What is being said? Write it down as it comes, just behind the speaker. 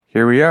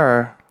Here we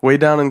are, way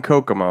down in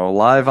Kokomo,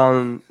 live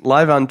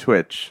on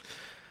Twitch.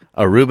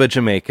 Aruba,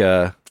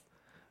 Jamaica.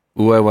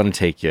 Ooh, I want to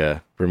take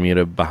you.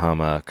 Bermuda,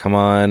 Bahama. Come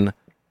on.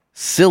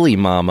 Silly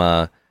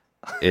mama.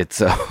 It's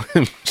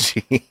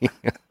OMG.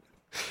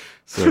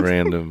 So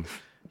random.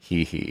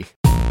 Hee hee.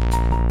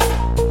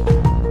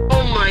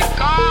 Oh my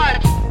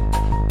god!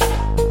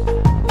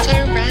 So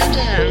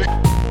random.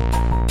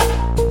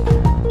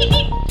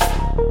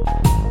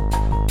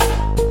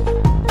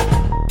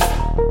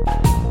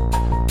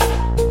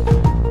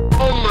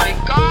 Oh my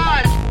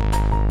god!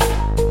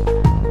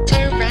 So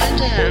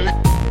random.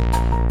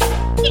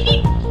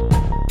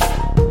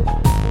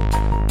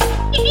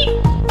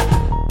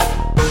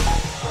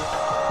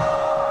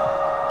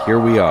 Here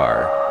we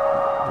are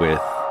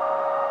with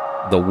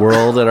the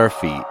world at our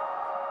feet,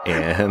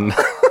 and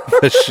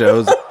the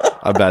show's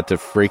about to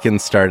freaking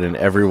start, and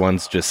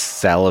everyone's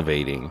just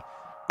salivating,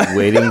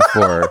 waiting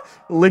for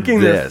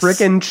Licking their this.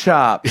 frickin'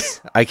 chops.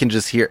 I can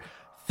just hear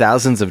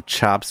thousands of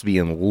chops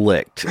being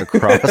licked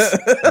across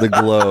the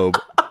globe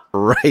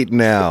right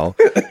now,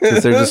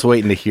 because they're just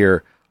waiting to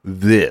hear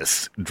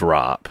this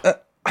drop.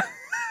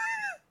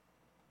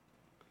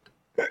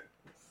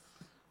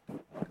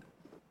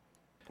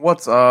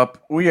 What's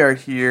up? We are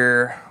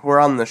here. We're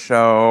on the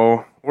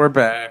show. We're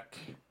back.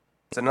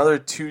 It's another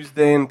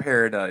Tuesday in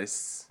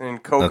paradise in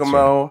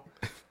Kokomo.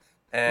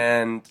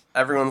 And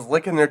everyone's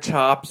licking their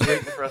chops,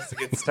 waiting for us to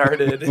get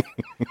started.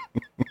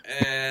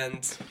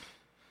 And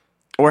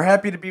we're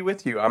happy to be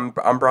with you. I'm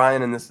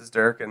Brian, and this is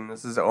Dirk, and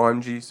this is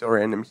OMG So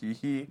Random Hee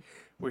Hee.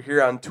 We're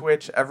here on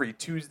Twitch every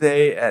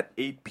Tuesday at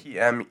 8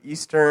 p.m.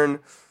 Eastern.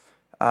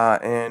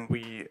 And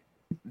we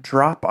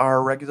drop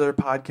our regular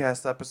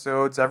podcast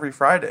episodes every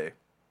Friday.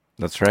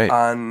 That's right.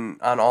 On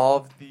all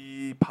of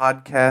the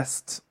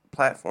podcast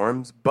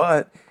platforms,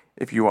 but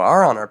if you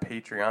are on our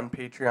Patreon,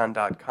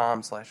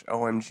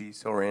 patreon.com/OMG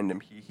So Random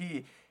Hee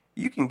Hee,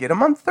 you can get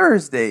them on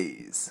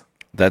Thursdays.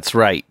 That's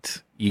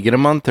right. You get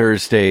them on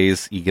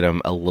Thursdays. You get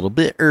them a little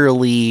bit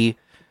early,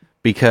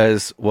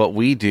 because what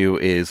we do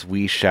is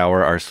we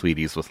shower our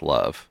sweeties with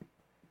love.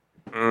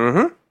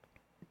 Mm-hmm.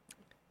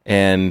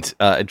 And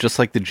just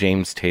like the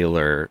James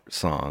Taylor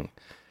song,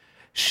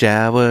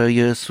 shower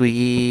your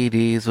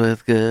sweeties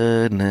with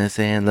goodness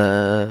and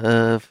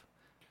love.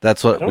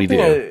 That's what we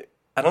do.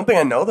 I don't think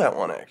I know that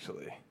one,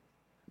 actually.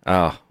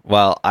 Oh,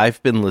 well,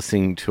 I've been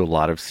listening to a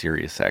lot of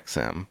Sirius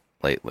XM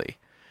lately.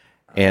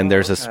 And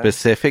there's a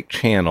specific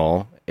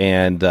channel,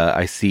 and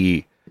I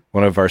see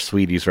one of our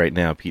sweeties right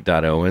now, Pete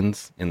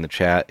Owens, in the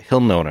chat.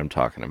 He'll know what I'm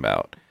talking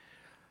about.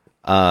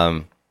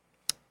 The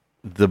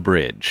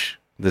Bridge.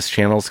 This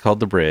channel is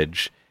called The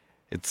Bridge.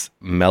 It's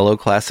mellow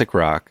classic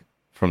rock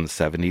from the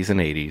 70s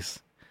and 80s.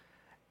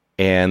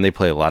 And they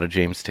play a lot of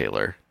James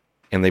Taylor.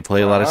 And they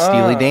play a lot of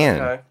Steely Dan.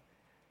 Okay.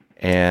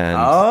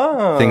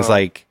 And things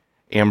like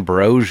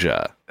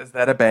Ambrosia. Is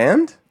that a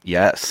band?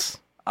 Yes.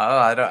 Oh,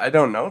 I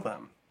don't know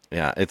them.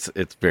 Yeah, it's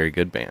a very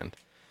good band.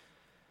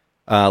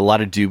 A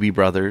lot of Doobie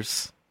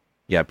Brothers.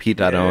 Yeah,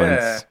 Pete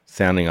Owens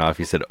sounding off.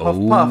 He said, Puff,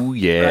 "Oh puff,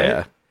 yeah,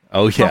 right?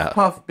 oh yeah,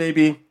 Puff,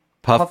 baby.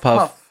 puff,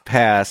 puff,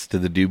 pass to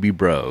the Doobie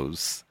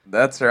Bros."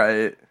 That's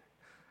right.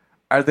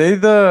 Are they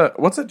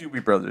what's a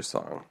Doobie Brothers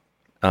song?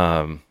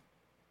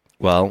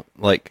 Well,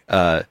 like,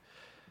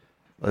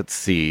 let's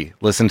see.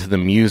 Listen to the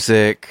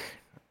music.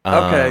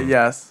 Okay,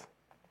 yes.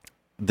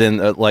 Then,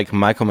 like,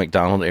 Michael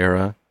McDonald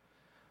era.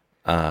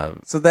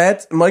 So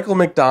that Michael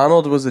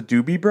McDonald was a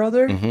Doobie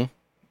Brother? Mm-hmm.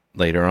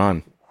 Later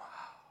on.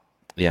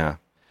 Yeah.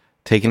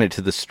 Taking it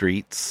to the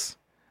streets.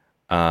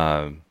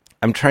 I'm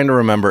trying to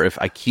remember if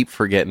I keep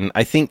forgetting.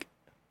 I think,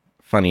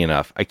 funny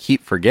enough, I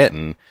keep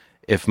forgetting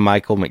if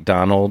Michael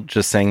McDonald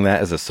just sang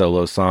that as a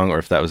solo song or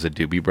if that was a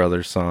Doobie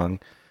Brothers song.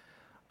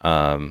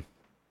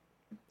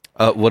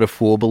 What a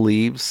Fool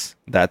Believes.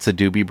 That's a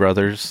Doobie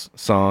Brothers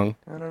song.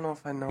 I don't know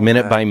if I know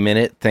Minute that. by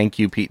Minute. Thank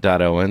you, Pete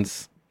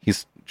Owens.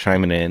 He's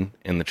chiming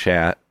in the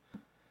chat.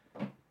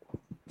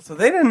 So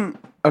they didn't...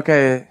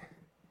 Okay.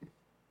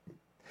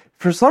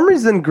 For some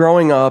reason,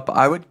 growing up,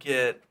 I would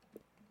get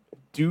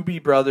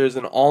Doobie Brothers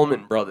and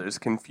Allman Brothers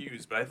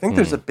confused, but I think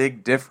there's a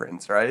big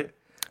difference, right?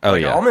 Oh,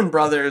 like, yeah. Allman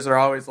Brothers are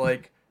always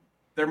like...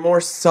 They're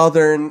more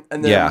southern,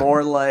 and they're Yeah.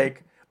 more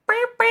like...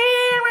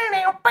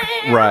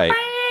 Right.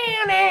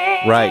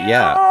 Right,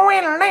 yeah. Right?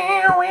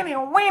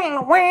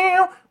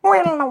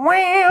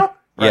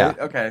 Yeah.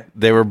 Okay.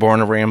 They were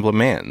born a Rambler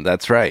Man.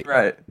 That's right.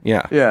 Right.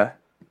 Yeah. Yeah.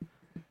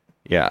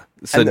 Yeah.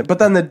 So, But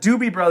then the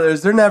Doobie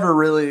Brothers, they're never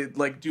really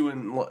like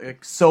doing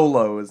like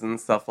solos and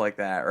stuff like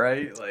that,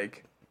 right?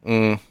 Like,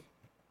 no,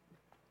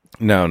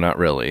 not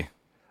really.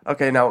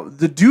 okay, now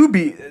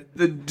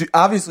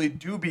obviously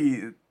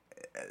Doobie,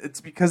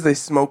 it's because they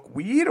smoke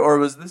weed, or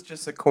was this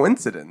just a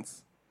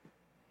coincidence?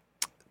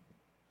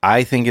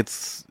 I think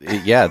it's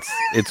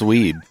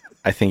weed.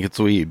 I think it's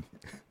weed.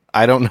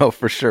 I don't know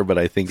for sure, but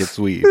I think it's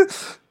weed.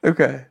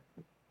 Okay.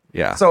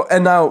 Yeah. So,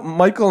 and now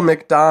Michael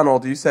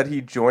McDonald, you said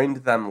he joined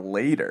them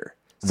later.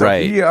 So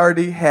Right. he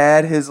already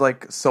had his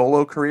like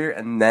solo career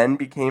and then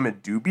became a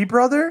Doobie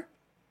Brother?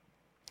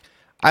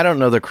 I don't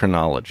know the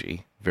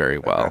chronology very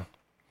well.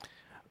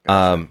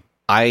 For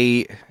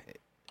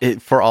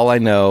all I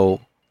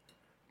know,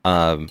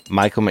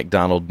 Michael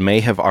McDonald may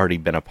have already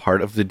been a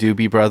part of the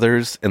Doobie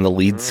Brothers, and the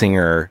lead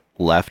singer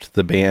left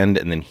the band,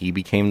 and then he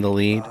became the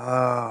lead.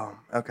 Oh,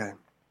 okay.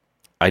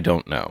 I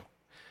don't know.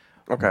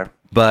 Okay.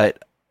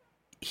 But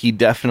he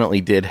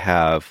definitely did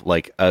have,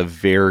 like, a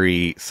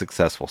very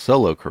successful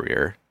solo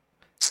career.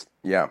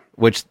 Yeah.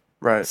 Which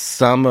right.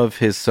 Some of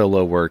his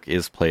solo work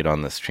is played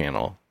on this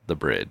channel, The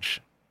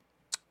Bridge.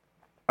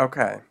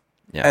 Okay.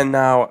 Yeah. And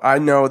now I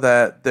know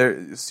that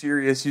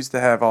Sirius used to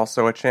have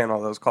also a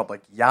channel that was called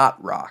like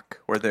Yacht Rock,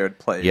 where they would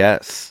play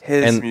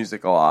his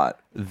music a lot.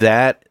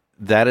 That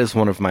is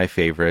one of my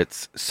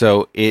favorites.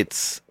 So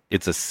it's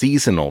a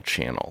seasonal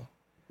channel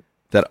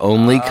that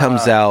only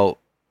comes out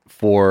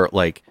for,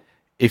 like,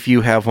 if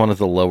you have one of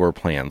the lower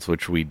plans,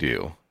 which we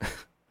do.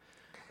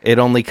 It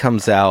only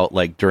comes out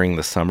like during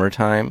the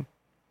summertime,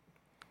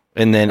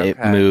 and then it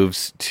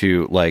moves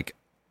to like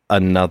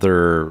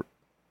another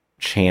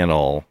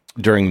channel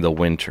during the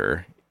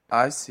winter.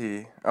 I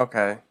see.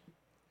 Okay.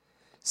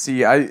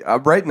 See, I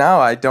right now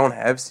I don't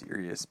have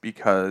Sirius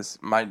because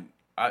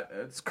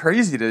it's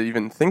crazy to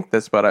even think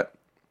this, but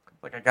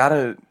I got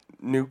a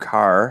new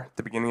car at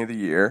the beginning of the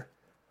year.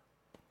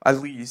 I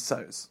lease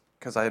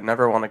because I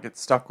never want to get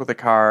stuck with a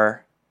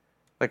car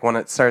like when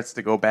it starts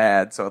to go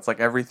bad. So it's like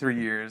every 3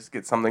 years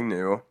get something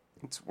new.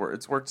 It's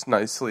worked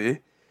nicely,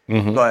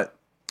 but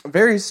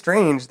very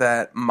strange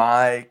that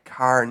my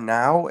car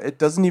now, it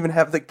doesn't even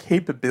have the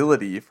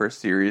capability for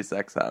Sirius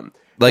XM.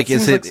 Like,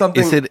 is it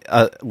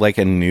like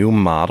a new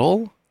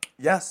model?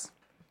 Yes.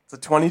 It's a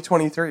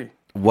 2023.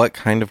 What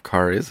kind of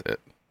car is it?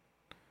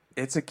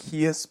 It's a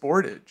Kia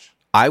Sportage.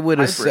 I would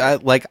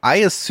I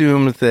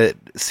assumed that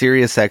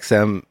Sirius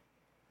XM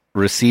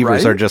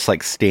receivers are just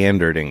like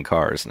standard in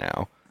cars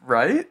now.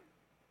 Right?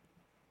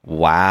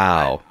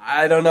 Wow.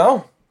 I don't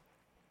know.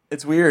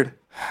 It's weird.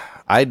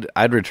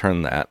 I'd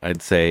return that.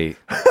 I'd say,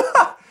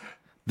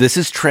 this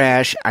is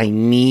trash. I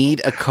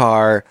need a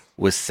car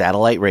with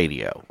satellite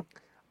radio.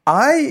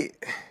 I'm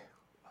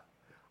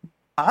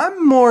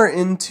more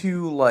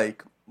into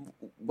like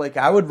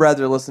I would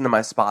rather listen to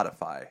my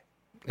Spotify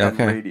than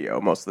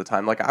radio most of the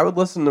time. Like I would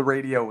listen to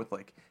radio with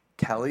like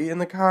Kelly in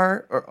the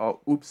car, or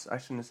I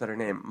shouldn't have said her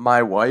name.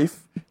 My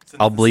wife.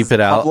 I'll bleep it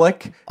out.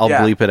 I'll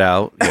bleep it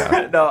out.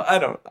 Yeah. No, I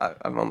don't.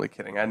 I'm only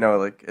kidding. I know,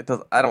 like it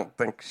does. I don't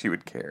think she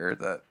would care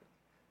that.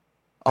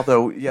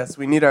 Although, yes,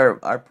 we need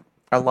our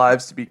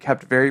lives to be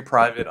kept very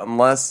private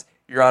unless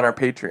you're on our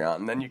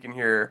Patreon. Then you can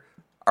hear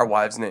our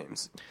wives'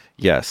 names.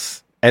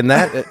 Yes. And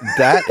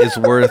that is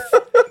worth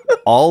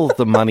all of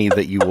the money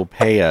that you will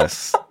pay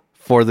us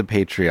for the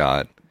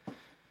Patreon.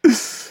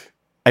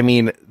 I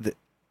mean,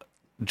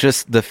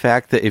 just the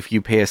fact that if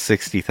you pay us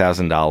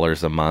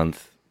 $60,000 a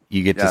month,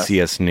 you get to see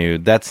us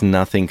nude, that's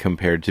nothing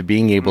compared to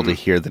being able to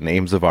hear the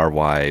names of our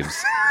wives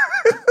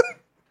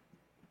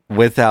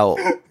without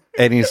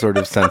any sort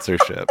of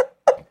censorship.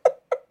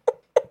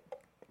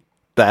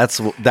 That's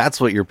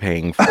what you're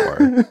paying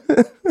for.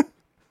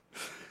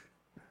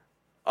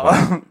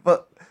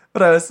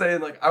 But I was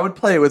saying, like, I would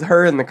play it with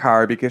her in the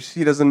car because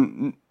she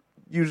doesn't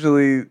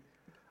usually.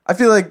 I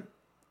feel like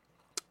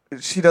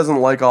she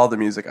doesn't like all the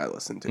music I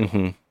listen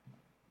to,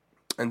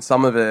 and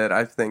some of it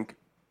I think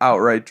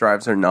outright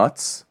drives her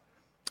nuts.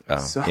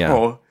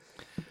 Oh,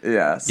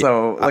 yeah.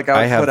 So like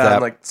I would put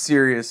on like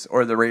Sirius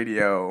or the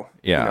radio,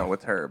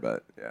 with her.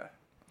 But yeah.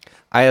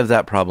 I have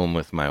that problem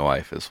with my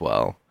wife as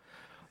well.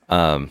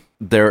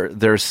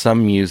 There's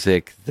some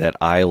music that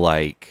I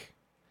like,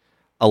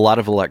 a lot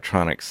of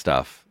electronic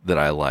stuff that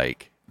I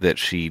like that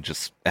she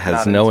just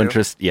has no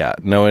interest. Yeah,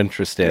 no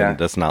interest in.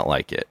 Does not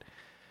like it.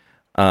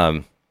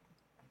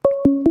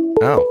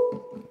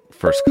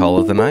 First call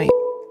of the night.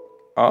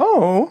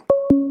 Oh.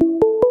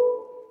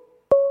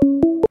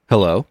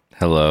 Hello.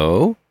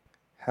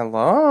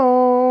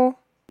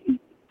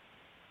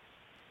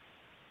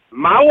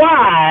 My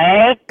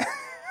wife.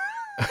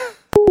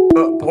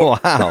 Wow.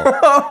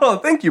 Oh,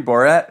 thank you,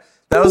 Borat.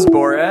 That was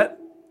Borat.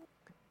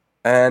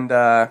 And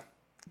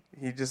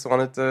he just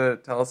wanted to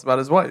tell us about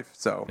his wife.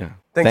 So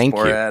thanks, Thank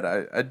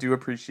Borat. I do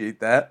appreciate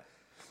that.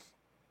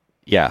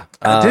 Yeah.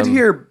 I did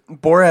hear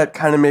Borat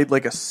kind of made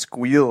like a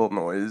squeal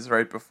noise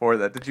right before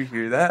that. Did you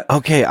hear that?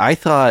 Okay, I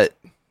thought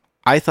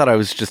I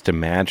was just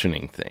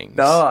imagining things.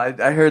 No,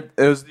 I heard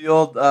it was the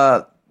old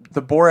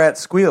the Borat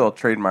squeal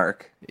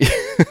trademark.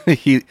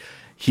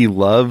 he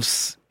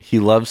loves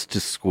to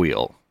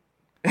squeal.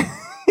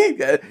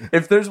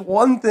 If there's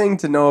one thing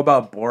to know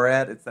about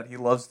Borat, it's that he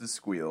loves to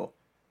squeal.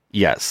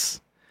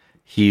 Yes.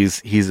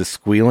 He's a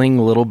squealing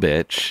little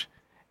bitch,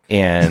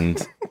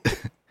 and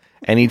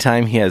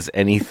anytime he has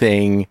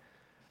anything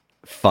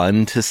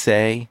fun to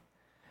say,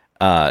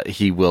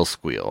 he will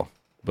squeal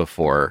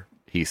before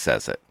he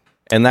says it.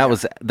 And that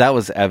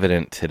was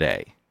evident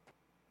today,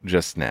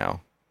 just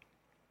now.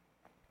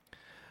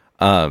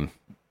 I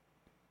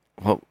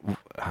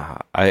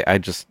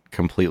just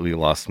completely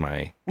lost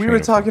my. We were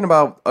talking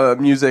about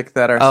music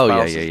that our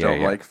spouses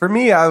don't like. For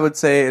me, I would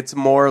say it's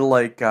more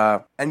like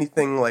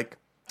anything like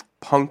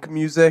punk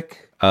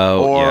music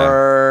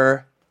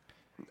or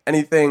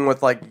anything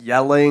with like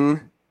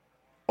yelling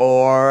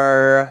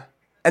or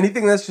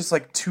anything that's just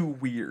like too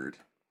weird.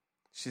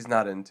 She's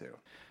not into.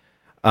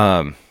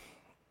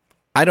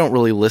 I don't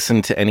really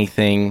listen to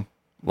anything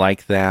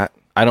like that.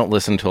 I don't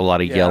listen to a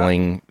lot of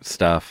yelling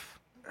stuff.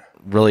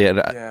 Really,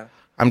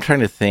 I'm trying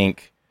to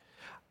think.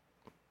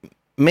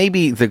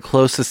 Maybe the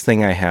closest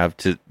thing I have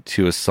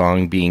to a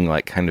song being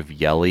like kind of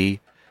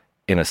yelly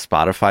in a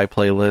Spotify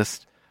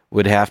playlist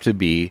would have to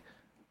be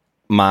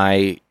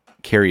my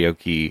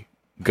karaoke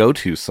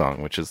go-to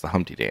song, which is the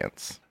Humpty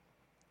Dance,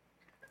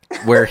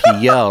 where he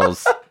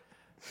yells,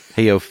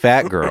 "Hey, yo,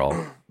 fat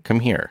girl, come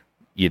here.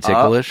 You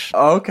ticklish?"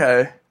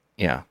 Okay.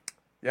 Yeah.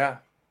 Yeah.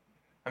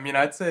 I mean,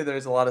 I'd say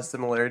there's a lot of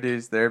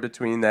similarities there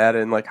between that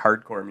and like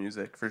hardcore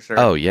music for sure.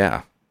 Oh,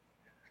 yeah.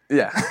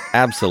 Yeah.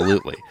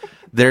 Absolutely.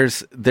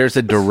 There's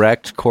a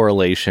direct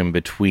correlation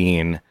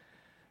between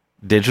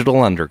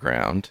Digital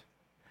Underground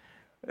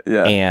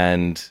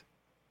and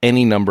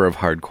any number of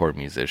hardcore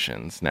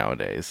musicians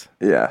nowadays.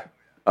 Yeah.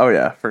 Oh,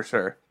 yeah, for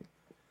sure.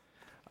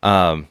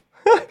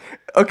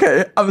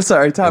 Okay, I'm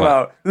sorry. Time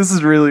out. This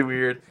is really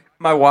weird.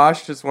 My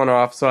wash just went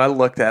off, so I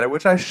looked at it,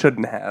 which I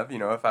shouldn't have,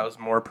 if I was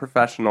more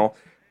professional.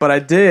 But I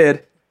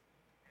did,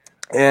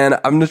 and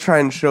I'm going to try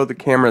and show the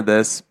camera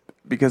this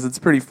because it's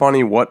pretty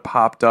funny what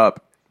popped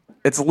up.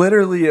 It's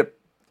literally a...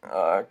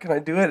 can I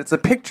do it? It's a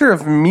picture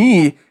of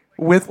me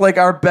with like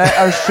our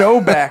show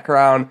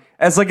background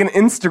as like an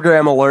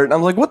Instagram alert. And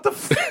I'm like, what the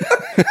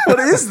what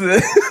is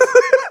this?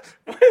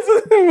 Why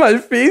is my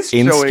face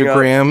showing up?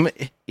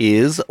 Instagram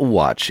is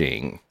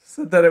watching.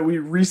 Said that we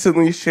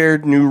recently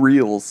shared new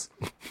reels.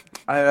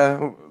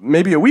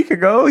 Maybe a week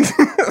ago.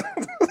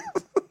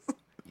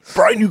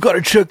 Brian, you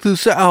gotta check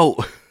this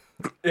out.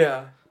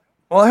 Yeah.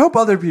 Well, I hope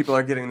other people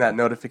are getting that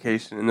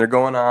notification and they're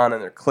going on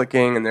and they're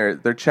clicking and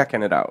they're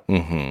checking it out.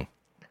 Mm-hmm.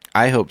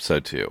 I hope so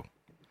too.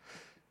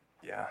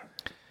 Yeah.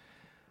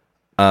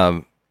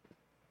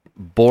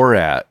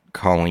 Borat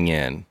calling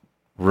in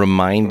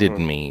reminded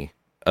me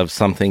of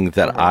something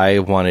that I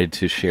wanted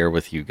to share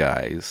with you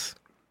guys.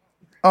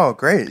 Oh,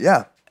 great!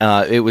 Yeah.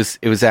 It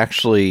was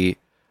actually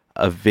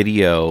a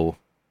video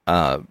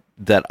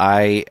that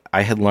I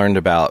had learned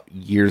about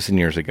years and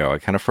years ago. I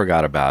kind of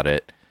forgot about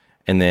it,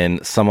 and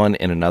then someone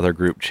in another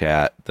group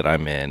chat that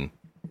I'm in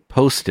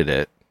posted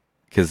it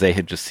because they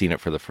had just seen it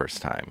for the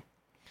first time.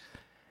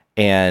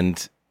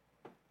 And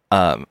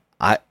I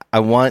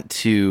want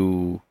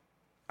to...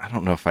 I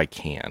don't know if I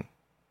can.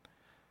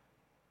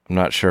 I'm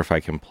not sure if I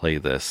can play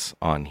this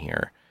on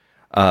here.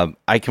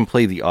 I can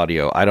play the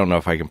audio. I don't know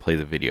if I can play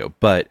the video.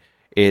 But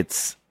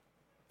it's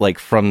like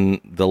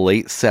from the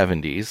late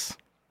 70s.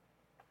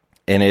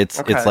 And it's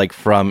like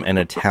from an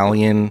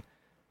Italian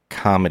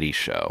comedy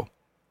show.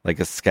 Like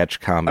a sketch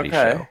comedy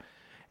show.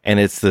 And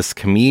it's this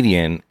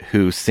comedian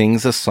who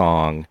sings a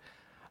song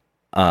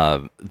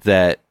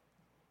that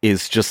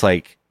is just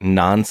like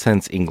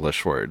nonsense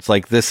English words.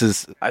 Like this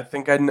is... I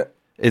think I know.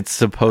 It's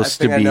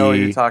supposed to be... I know what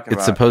you're talking about.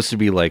 It's supposed to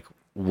be like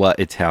what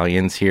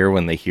Italians hear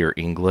when they hear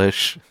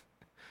English.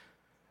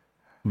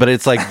 But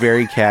it's like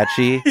very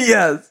catchy.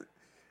 Yes.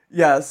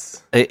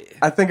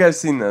 I think I've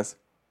seen this.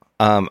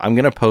 I'm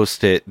going to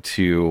post it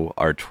to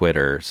our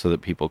Twitter so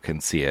that people can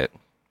see it.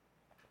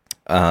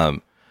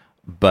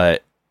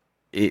 But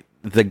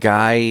the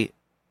guy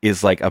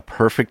is like a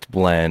perfect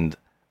blend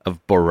of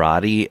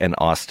Boratti and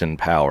Austin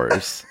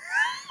Powers.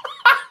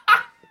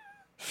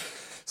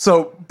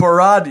 So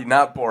Boratti,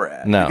 not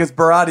Borat. No. Because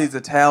Boratti's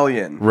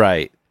Italian.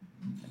 Right.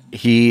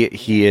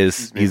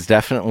 He's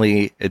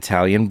definitely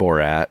Italian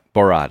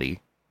Boratti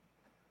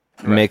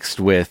mixed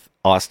with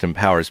Austin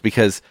Powers,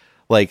 because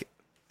like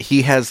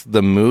he has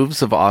the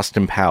moves of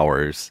Austin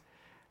Powers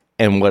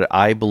and what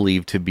I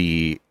believe to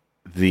be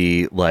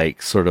the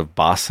like sort of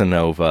bossa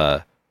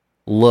nova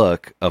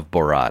look of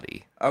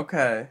Boratti.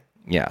 Okay.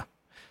 Yeah.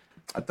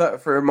 I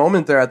thought for a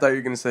moment there, I thought you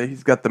were going to say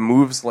he's got the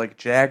moves like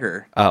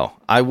Jagger. Oh,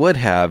 I would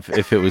have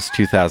if it was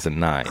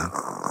 2009.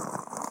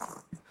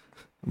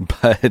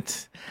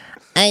 But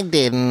I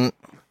didn't.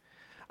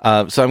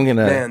 So I'm going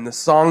to... Man, the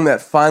song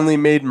that finally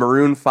made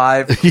Maroon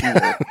 5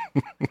 cool.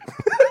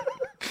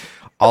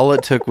 All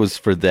it took was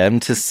for them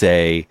to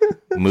say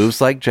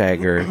moves like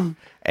Jagger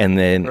and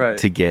then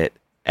to get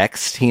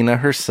ex-Tina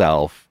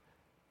herself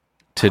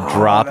to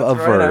drop a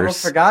verse. I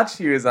almost forgot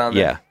she was on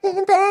there.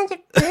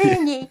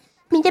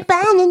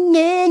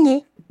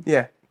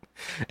 Yeah.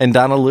 And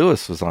Donna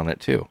Lewis was on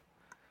it too.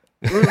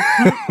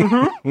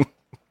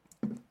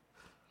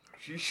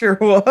 She sure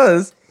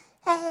was.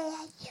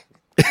 I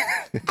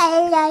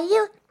love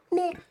you,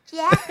 Mick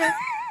Jagger.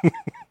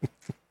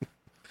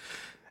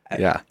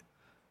 Yeah.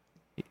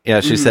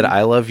 Yeah, she said,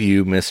 I love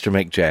you, Mr.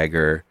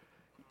 McJagger.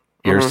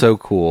 You're so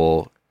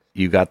cool.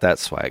 You got that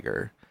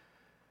swagger.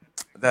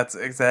 That's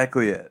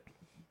exactly it.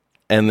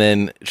 And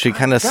then she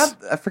kind of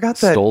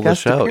stole the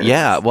show. Appearance.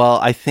 Yeah, well,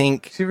 I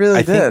think she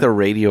really did. I think the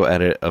radio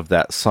edit of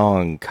that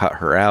song cut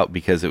her out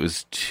because it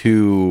was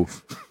too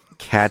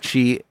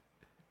catchy,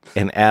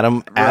 and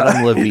Adam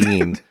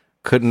Levine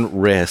couldn't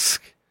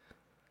risk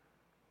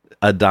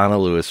a Donna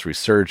Lewis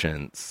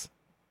resurgence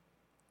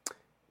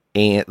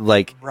and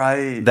like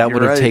Right. that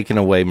would have right. taken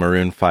away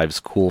Maroon 5's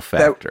cool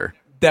factor.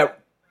 That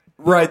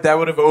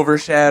would have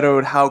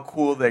overshadowed how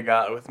cool they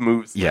got with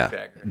Moves. Yeah,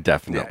 Factor.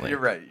 definitely.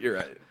 Yeah, you're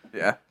right.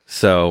 Yeah.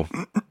 So,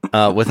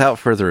 without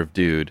further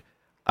ado,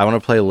 I want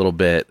to play a little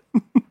bit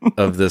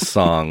of this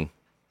song.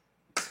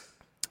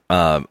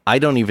 I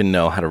don't even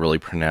know how to really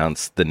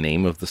pronounce the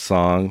name of the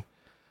song.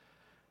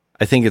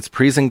 I think it's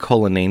Prisen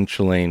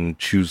Kolonenchulain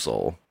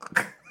Chuzol.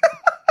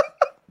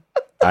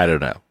 I don't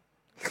know.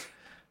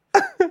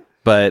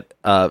 But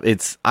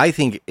I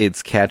think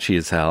it's catchy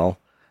as hell.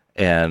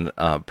 And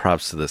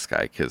props to this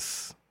guy,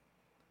 because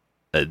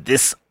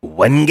this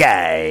one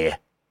guy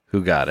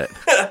who got it.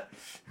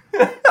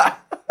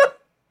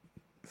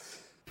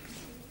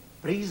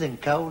 Freezing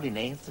cold in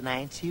Nancy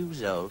 9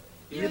 years old.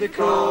 You the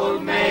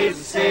cold maze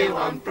say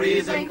I'm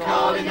freezing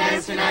cold in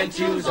Nancy 9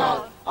 years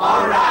old.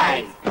 All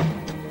right.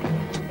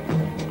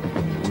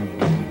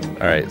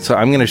 All right, so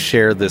I'm going to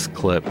share this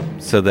clip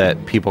so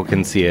that people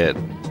can see it,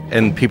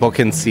 and people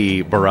can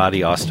see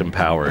Barati Austin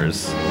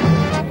Powers.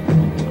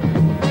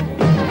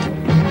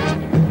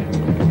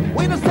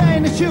 When I stay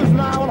in the shoes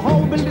now, a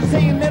whole building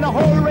scene in a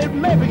whole red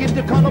maybe get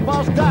the color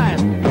boss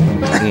dying.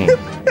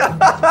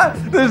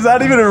 There's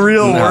not even a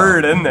real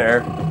word in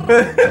there.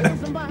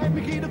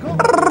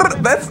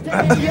 That's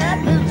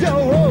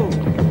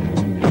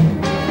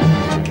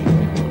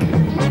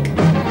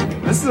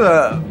this is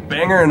a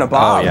banger and a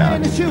bob. Oh, yeah.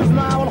 In the shoes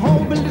now, a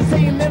whole building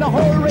scene in a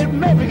whole red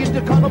maybe get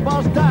the color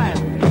boss dying.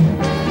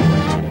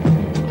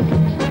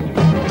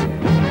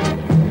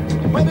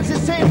 When it's the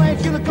same way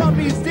you the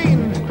company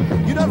steam,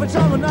 you never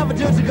tell me never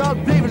just a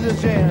God believe in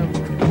this jam.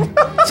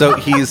 So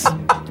he's,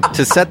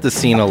 to set the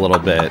scene a little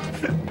bit,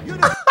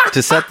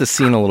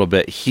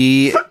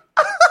 he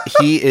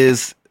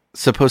is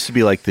supposed to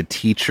be like the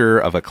teacher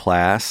of a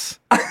class.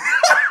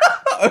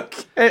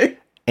 Okay.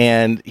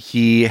 And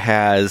he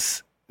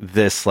has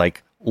this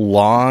like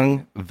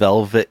long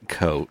velvet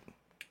coat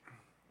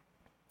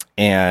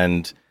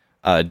and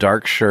a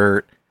dark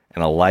shirt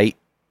and a light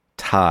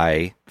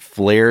tie,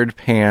 flared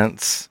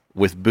pants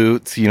with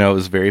boots. You know, it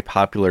was very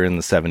popular in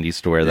the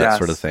 70s to wear that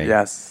sort of thing.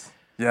 Yes.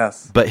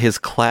 But his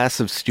class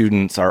of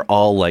students are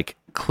all like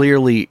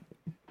clearly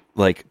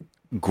like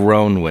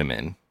grown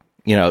women,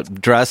 you know,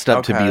 dressed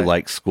up to be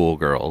like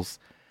schoolgirls.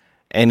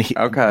 And he,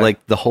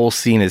 like the whole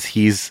scene is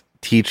he's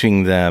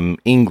teaching them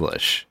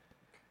English.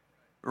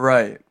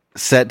 Right.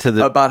 Set to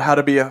the about how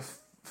to be a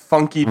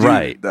funky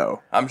dude,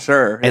 though. I'm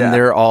sure. And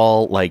they're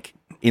all like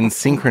in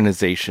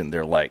synchronization.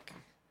 They're like,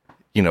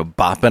 you know,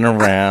 bopping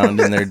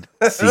around in their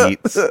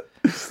seats.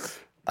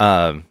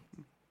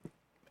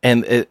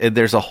 And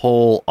there's a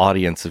whole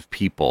audience of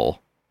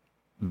people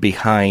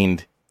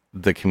behind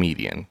the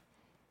comedian.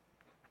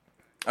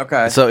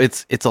 Okay. So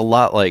it's a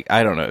lot like,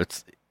 I don't know,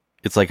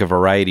 it's like a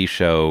variety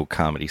show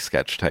comedy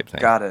sketch type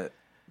thing. Got it.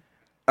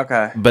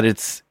 Okay. But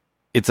it's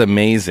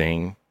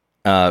amazing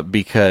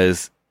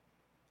because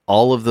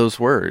all of those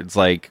words,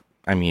 like,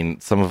 I mean,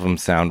 some of them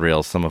sound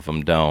real, some of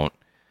them don't.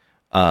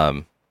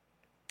 Let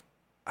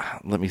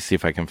me see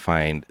if I can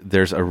find,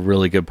 there's a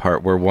really good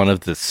part where one of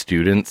the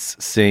students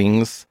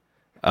sings.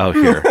 Oh,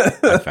 here,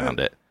 I found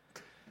it.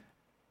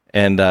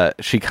 And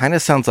she kind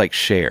of sounds like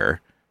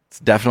Cher. It's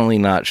definitely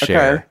not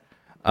Cher,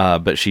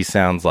 but she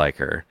sounds like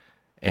her.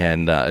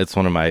 And it's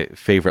one of my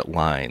favorite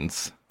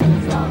lines. All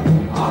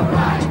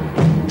right.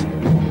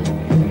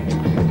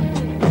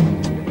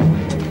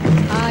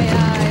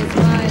 Eyes,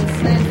 mind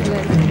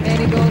senseless,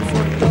 many goes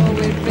for door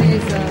with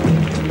razor.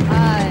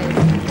 Eyes.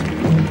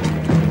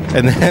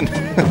 And then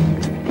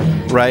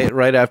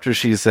right after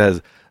she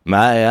says,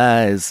 "My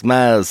eyes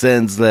smile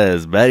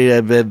senseless,"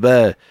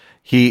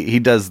 he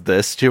does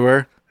this to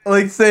her.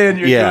 Like saying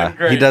you're doing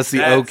great. He does the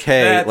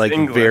that's like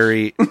English.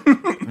 very,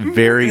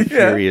 very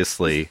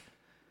furiously.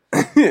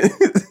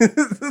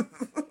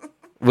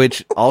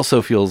 Which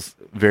also feels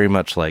very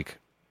much like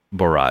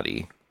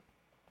Barati.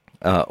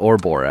 Or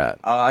Borat.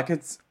 I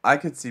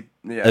could see.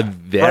 Yeah,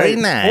 very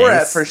nice.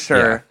 Borat for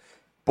sure. Yeah.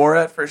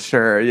 Borat for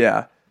sure.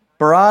 Yeah,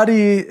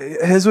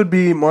 Barati. His would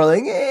be more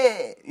like,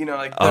 you know,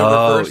 like the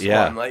reverse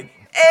one, like,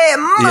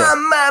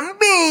 mamma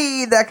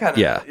me, that kind of.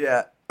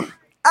 Yeah.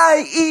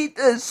 I eat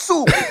a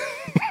soup.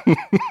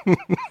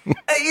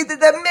 I eat the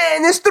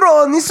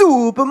minestrone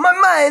soup. My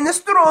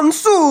minestrone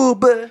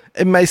soup.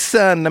 And my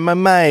son, my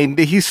mind,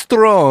 he's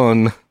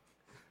strong.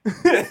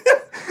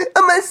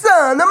 My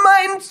son, a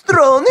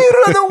minestrone, he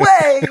run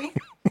away.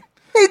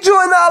 He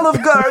joined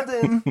Olive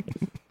Garden.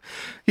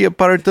 He a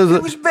part of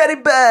It was very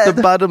bad.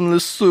 the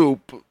bottomless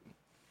soup.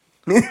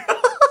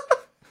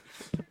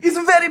 It's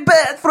very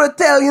bad for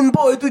Italian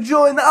boy to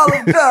join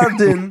Olive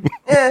Garden.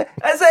 I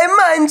say,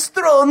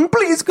 minestrone,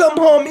 please come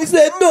home. He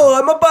said, no,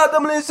 I'm a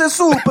bottomless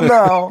soup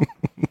now.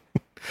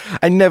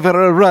 I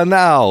never run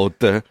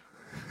out.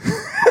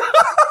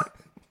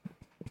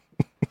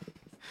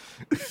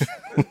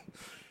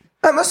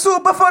 I'm a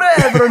soup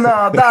forever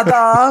now,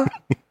 dada.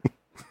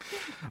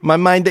 My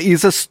mind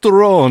is a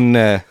strong.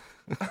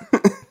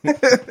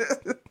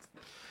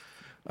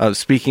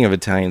 Speaking of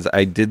Italians,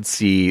 I did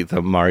see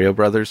the Mario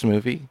Brothers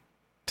movie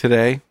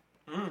today.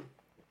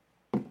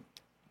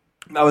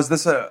 Now, is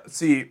this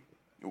see,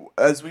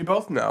 as we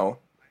both know,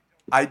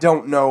 I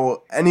don't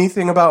know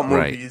anything about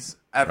movies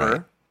ever.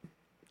 Right.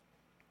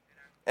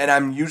 And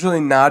I'm usually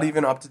not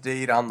even up to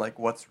date on like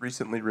what's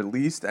recently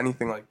released,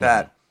 anything like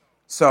that.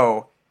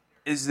 So,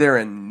 is there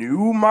a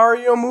new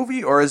Mario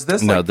movie, or is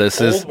this like this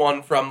the old is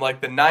one from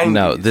like the 90s?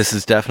 No, this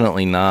is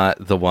definitely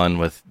not the one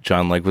with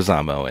John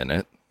Leguizamo in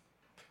it.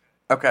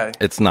 Okay.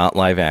 It's not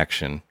live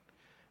action.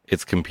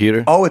 It's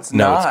computer. Oh, it's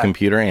no, not. it's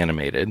computer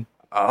animated.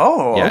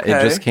 Oh, yeah, okay.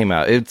 it just came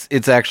out.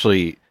 It's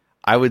actually,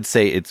 I would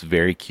say it's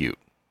very cute,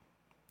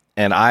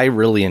 and I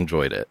really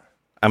enjoyed it.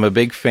 I'm a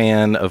big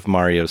fan of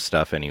Mario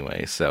stuff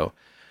anyway, so.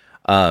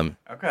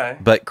 Okay.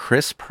 But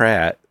Chris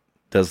Pratt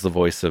does the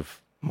voice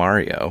of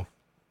Mario.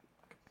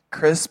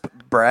 Crisp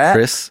Brat?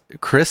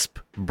 Crisp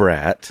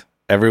Brat,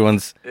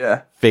 everyone's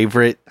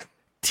favorite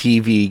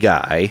TV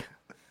guy.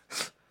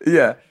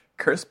 Yeah,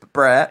 Crisp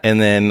Brat.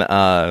 And then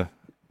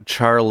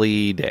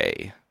Charlie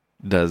Day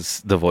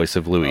does the voice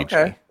of Luigi.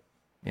 Okay.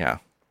 Yeah.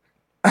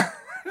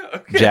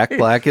 Okay. Jack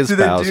Black is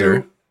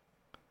Bowser.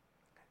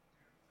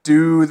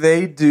 Do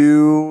they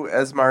do,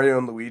 as Mario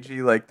and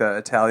Luigi, like the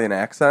Italian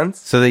accents?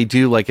 So they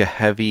do like a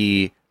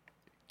heavy,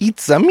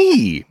 "It's a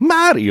me,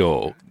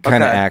 Mario"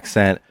 kind of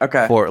accent.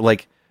 Okay. For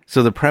like,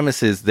 so the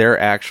premise is they're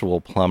actual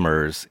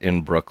plumbers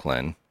in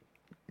Brooklyn.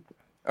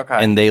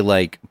 Okay. And they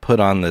like put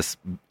on this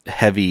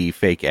heavy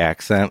fake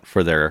accent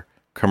for their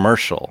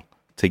commercial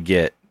to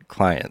get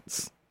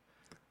clients.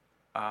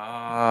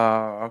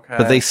 Oh, okay.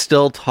 But they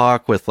still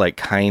talk with like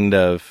kind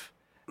of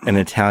an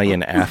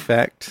Italian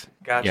affect.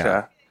 Gotcha.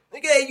 Yeah.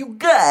 Okay, you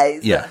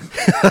guys. Yeah.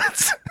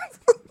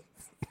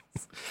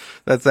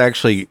 That's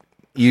actually,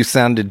 you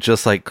sounded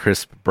just like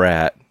Crisp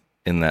Brat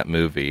in that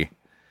movie.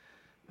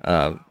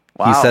 Wow.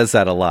 He says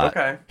that a lot.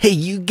 Okay. Hey,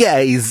 you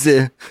guys.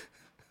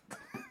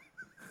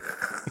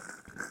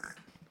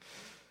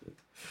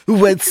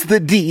 What's the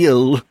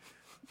deal?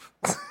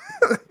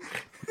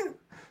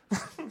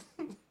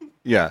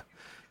 Yeah.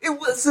 It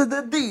wasn't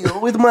the deal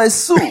with my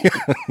soup.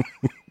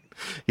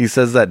 He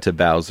says that to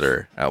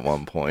Bowser at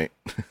one point.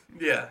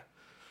 Yeah.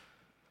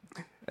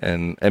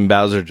 And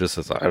Bowser just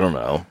says, I don't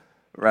know.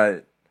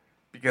 Right.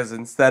 Because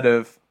instead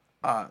of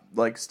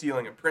like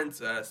stealing a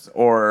princess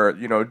or,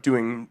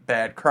 doing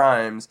bad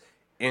crimes,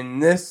 in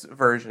this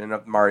version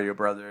of Mario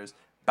Brothers,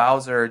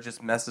 Bowser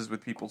just messes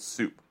with people's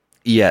soup.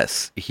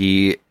 Yes,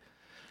 he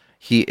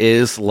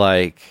is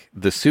like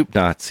the soup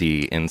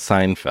Nazi in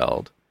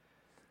Seinfeld.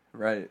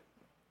 Right.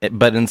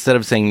 But instead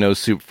of saying no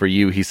soup for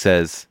you, he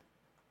says,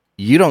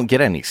 you don't get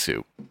any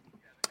soup.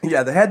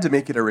 Yeah, they had to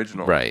make it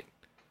original. Right.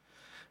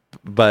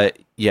 But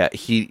yeah,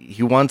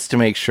 he wants to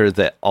make sure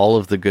that all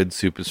of the good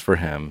soup is for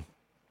him.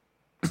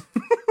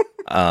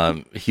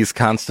 He's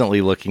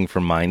constantly looking for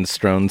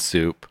Minestrone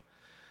soup.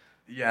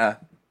 Yeah.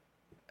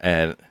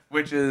 And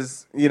which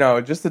is,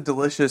 just a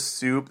delicious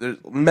soup. There's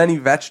many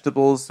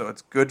vegetables, so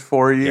it's good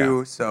for you.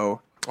 Yeah.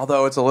 So,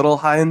 although it's a little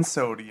high in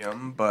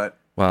sodium, but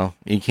well,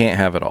 you can't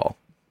have it all.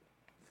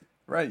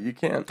 Right, you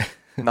can't.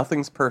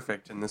 Nothing's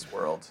perfect in this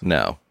world.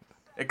 No.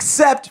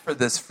 Except for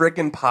this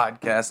frickin'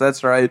 podcast.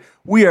 That's right.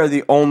 We are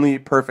the only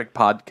perfect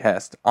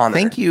podcast on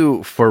Thank Earth.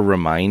 you for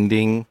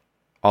reminding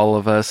all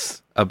of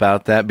us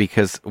about that,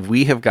 because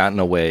we have gotten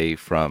away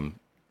from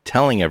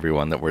telling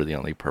everyone that we're the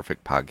only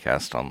perfect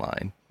podcast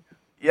online.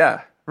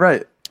 Yeah,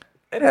 right.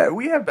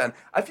 We have been.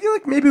 I feel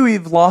like maybe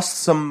we've lost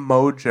some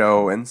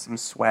mojo and some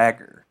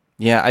swagger.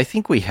 Yeah, I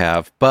think we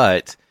have,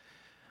 but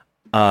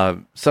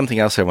something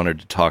else I wanted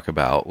to talk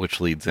about,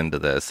 which leads into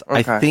this.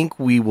 Okay. I think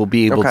we will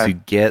be able to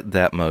get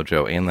that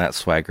mojo and that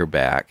swagger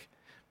back,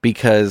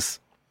 because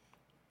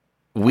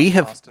we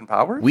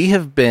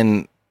have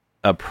been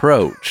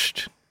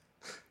approached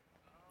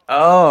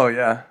Oh,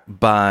 yeah.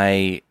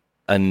 by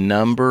a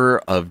number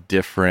of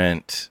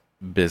different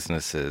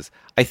businesses.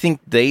 I think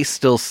they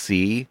still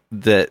see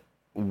that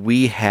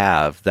we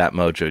have that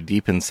mojo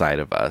deep inside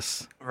of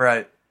us.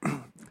 Right.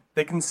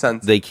 They can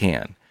sense They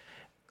can.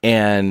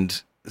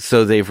 And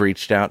so they've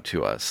reached out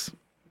to us.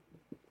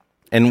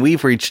 And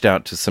we've reached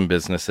out to some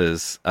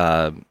businesses,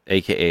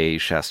 a.k.a.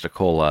 Shasta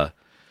Cola,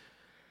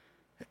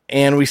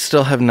 and we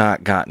still have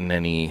not gotten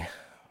any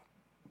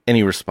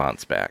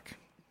response back.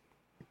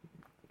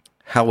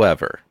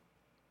 However,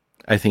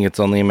 I think it's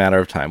only a matter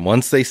of time.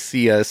 Once they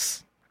see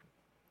us,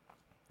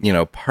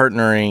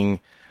 partnering,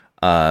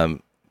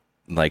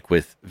 like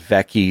with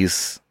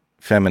Vecchi's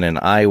Feminine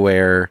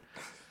Eyewear,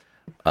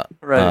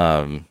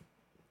 right.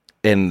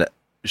 And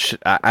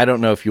I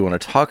don't know if you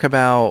want to talk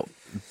about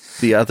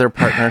the other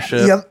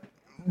partnership.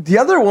 The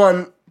other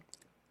one,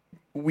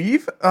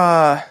 we've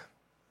kind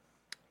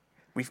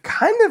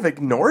of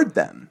ignored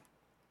them.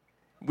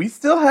 We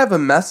still have a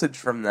message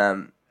from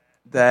them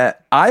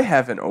that I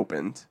haven't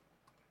opened,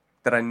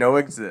 that I know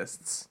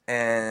exists,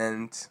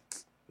 and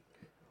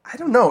I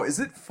don't know. Is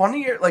it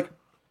funnier? Like,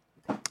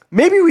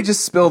 maybe we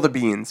just spill the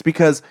beans,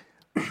 because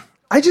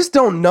I just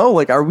don't know.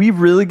 Like, are we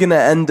really going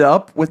to end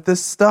up with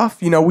this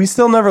stuff? We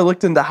still never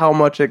looked into how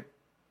much it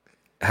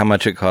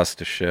costs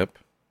to ship.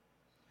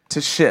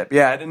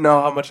 Yeah, I didn't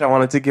know how much I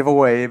wanted to give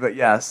away, but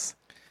yes.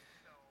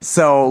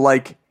 So,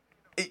 like,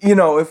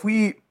 if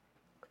we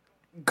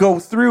go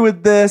through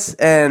with this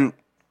and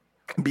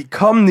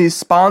become these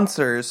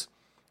sponsors,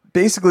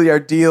 basically our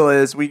deal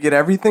is we get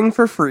everything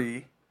for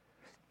free,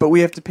 but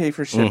we have to pay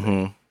for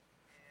shipping.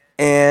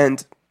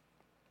 And,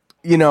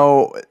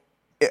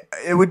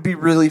 it would be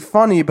really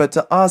funny, but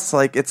to us,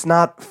 like, it's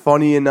not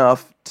funny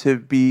enough to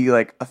be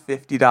like a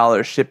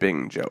 $50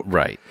 shipping joke.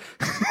 Right.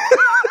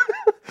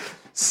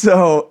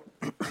 So,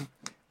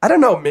 I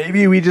don't know,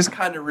 maybe we just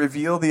kind of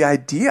reveal the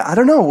idea. I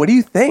don't know. What do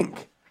you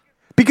think?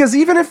 Because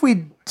even if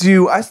we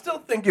do, I still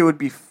think it would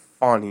be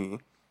funny.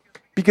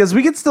 Because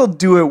we could still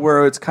do it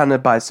where it's kind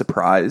of by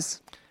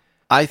surprise.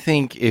 I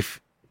think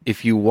if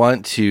you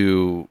want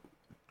to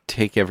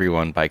take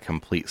everyone by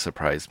complete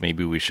surprise,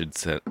 maybe we should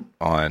sit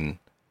on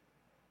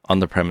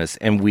the premise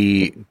and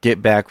we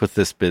get back with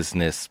this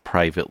business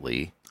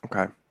privately.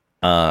 Okay.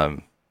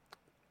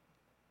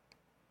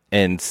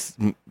 And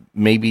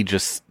maybe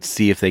just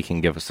see if they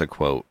can give us a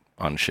quote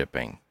on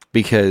shipping.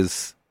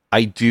 Because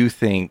I do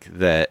think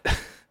that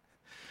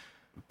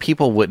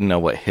people wouldn't know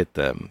what hit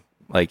them.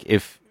 Like,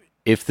 if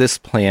this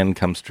plan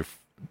comes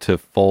to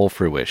full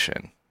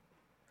fruition.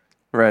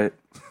 Right.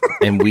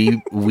 And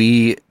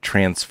we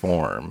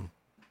transform.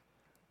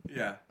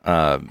 Yeah.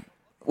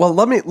 Well,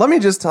 let me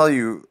just tell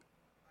you,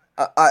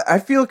 I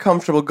feel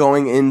comfortable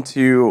going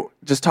into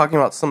just talking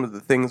about some of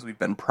the things we've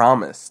been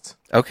promised.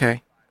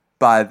 Okay.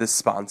 By this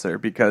sponsor,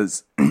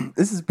 because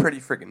this is pretty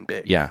freaking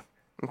big. Yeah.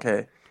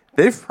 Okay.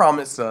 They've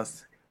promised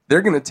us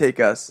they're going to take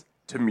us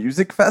to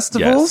music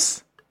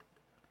festivals.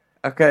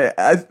 Yes. Okay.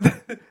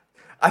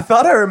 I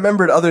thought I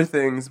remembered other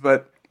things,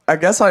 but I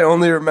guess I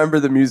only remember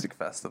the music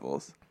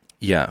festivals.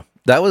 Yeah.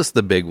 That was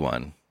the big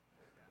one.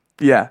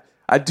 Yeah.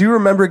 I do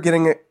remember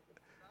getting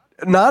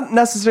not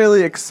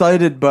necessarily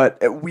excited,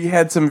 but we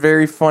had some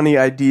very funny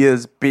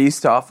ideas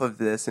based off of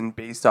this and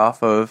based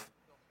off of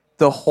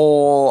the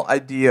whole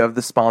idea of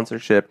the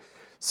sponsorship.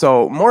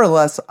 So more or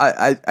less,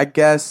 I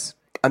guess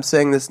I'm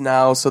saying this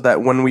now so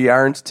that when we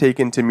aren't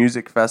taken to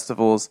music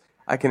festivals,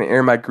 I can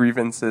air my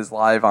grievances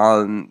live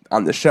on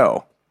the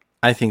show.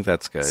 I think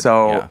that's good.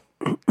 So,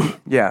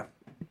 yeah.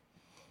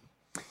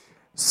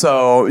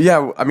 So,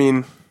 yeah, I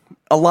mean,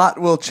 a lot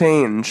will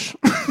change.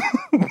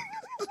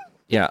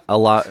 Yeah, a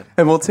lot.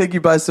 And we'll take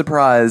you by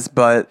surprise,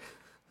 but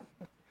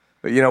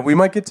we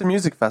might get to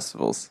music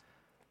festivals.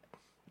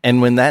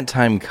 And when that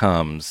time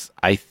comes,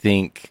 I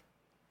think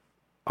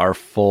our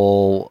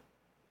full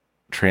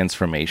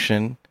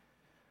transformation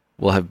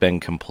will have been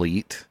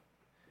complete.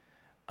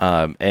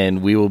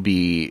 And we will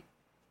be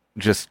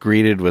just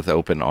greeted with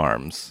open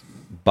arms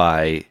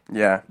by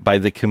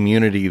the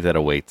community that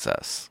awaits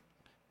us.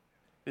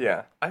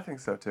 Yeah, I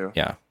think so too.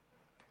 Yeah.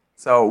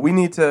 So we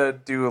need to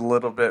do a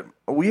little bit.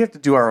 We have to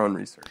do our own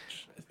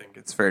research. I think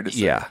it's fair to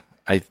say. Yeah,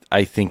 I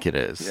think it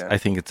is. Yeah. I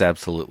think it's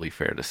absolutely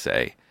fair to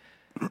say.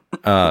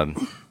 But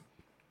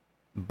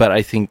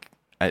I think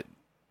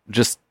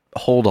just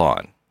hold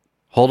on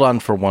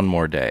for one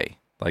more day,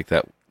 like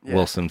that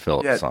Wilson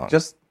Phillips song.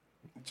 Just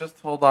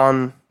hold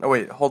on. Oh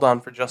wait, hold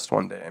on for just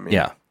one day. I mean,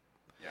 yeah.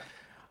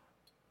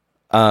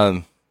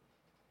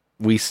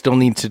 We still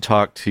need to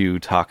talk to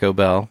Taco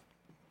Bell.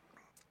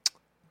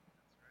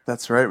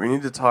 That's right. We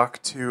need to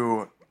talk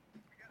to.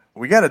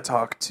 We got to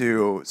talk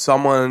to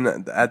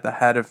someone at the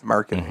head of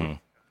marketing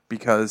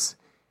because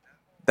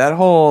that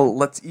whole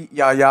 "Let's Eat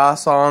Ya Ya"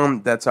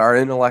 song, that's our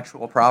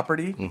intellectual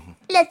property.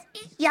 Let's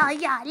eat ya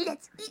ya.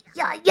 Let's eat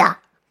ya ya.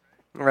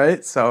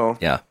 Right? So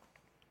yeah.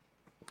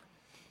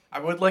 I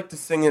would like to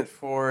sing it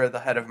for the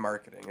head of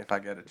marketing if I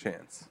get a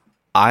chance.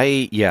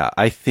 I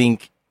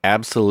think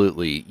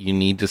absolutely you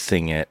need to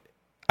sing it.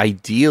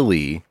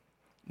 Ideally,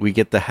 we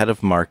get the head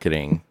of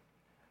marketing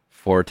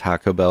for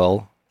Taco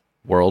Bell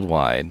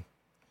worldwide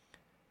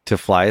to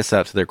fly us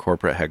out to their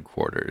corporate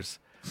headquarters,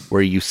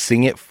 where you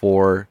sing it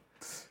for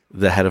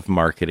the head of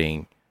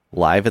marketing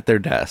live at their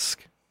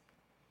desk.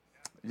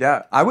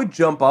 Yeah, I would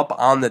jump up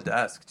on the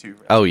desk too.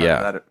 Oh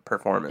yeah, that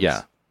performance.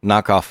 Yeah,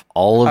 knock off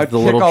all of the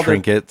little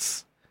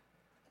trinkets.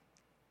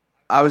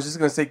 I was just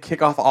gonna say,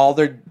 kick off all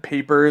their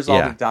papers,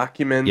 all the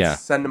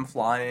documents, send them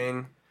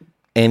flying.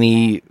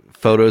 Any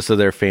photos of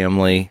their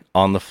family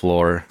on the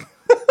floor.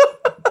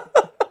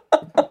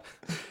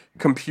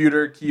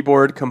 Computer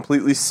keyboard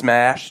completely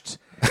smashed.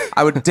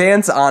 I would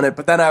dance on it,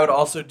 but then I would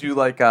also do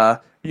like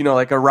a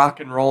rock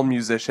and roll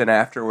musician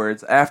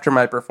afterwards, after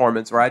my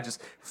performance, where I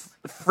just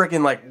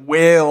freaking like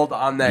wailed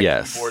on that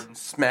keyboard and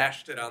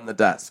smashed it on the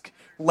desk.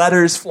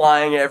 Letters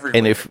flying everywhere.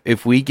 And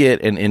if we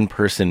get an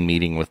in-person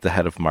meeting with the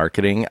head of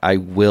marketing, I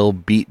will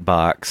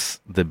beatbox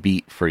the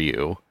beat for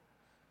you.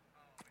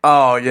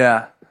 Oh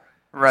yeah,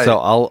 right. So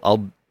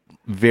I'll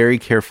very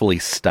carefully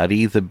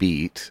study the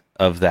beat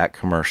of that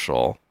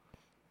commercial.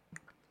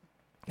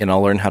 And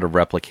I'll learn how to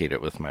replicate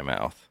it with my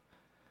mouth.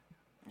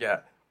 Yeah.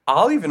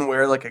 I'll even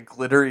wear like a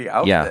glittery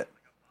outfit.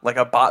 Like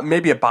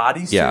maybe a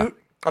bodysuit. Yeah.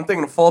 I'm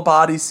thinking a full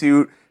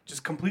bodysuit,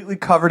 just completely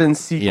covered in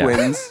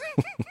sequins.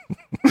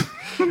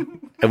 Yeah.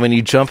 And when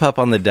you jump up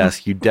on the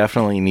desk, you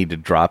definitely need to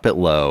drop it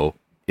low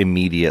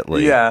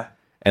immediately. Yeah.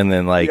 And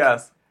then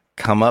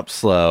come up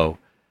slow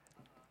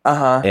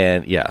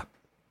And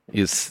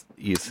you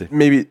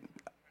maybe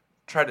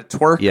try to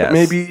twerk. Yes,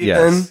 Maybe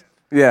yes. even.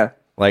 Yeah.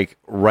 like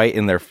right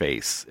in their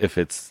face if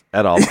it's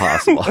at all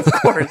possible.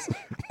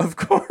 Of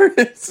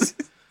course.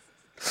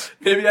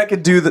 Maybe I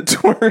could do the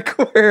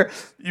twerk where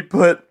you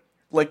put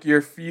like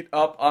your feet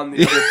up on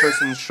the other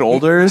person's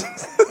shoulders.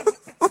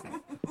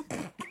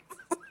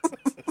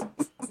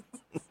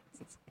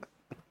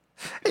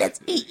 Let's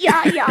eat,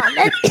 yeah.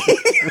 Let's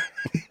eat.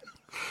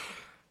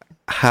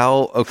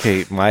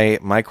 Okay,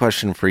 my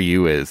question for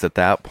you is, at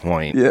that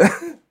point,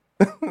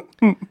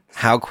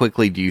 how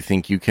quickly do you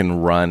think you can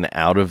run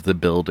out of the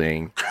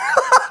building?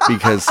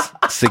 Because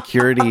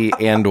security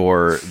and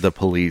or the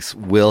police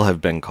will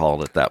have been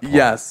called at that point.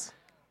 Yes.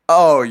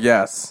 Oh,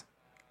 yes.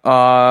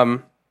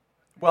 Well,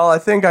 I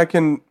think I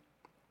can.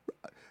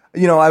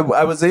 I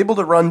was able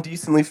to run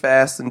decently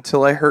fast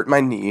until I hurt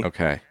my knee.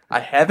 Okay. I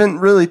haven't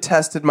really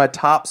tested my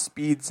top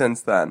speed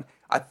since then.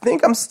 I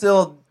think I'm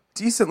still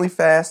decently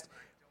fast,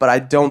 but I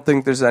don't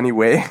think there's any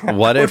way I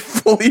would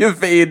fully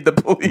evade the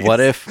police. What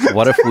if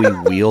we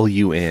wheel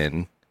you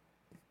in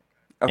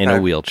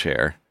a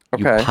wheelchair?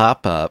 Okay. You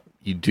pop up,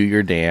 you do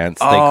your dance,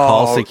 they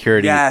call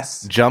security,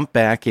 yes. jump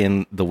back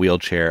in the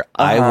wheelchair.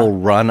 I will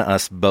run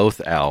us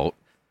both out.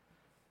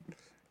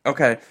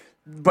 Okay.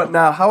 But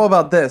now, how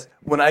about this?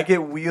 When I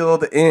get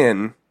wheeled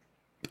in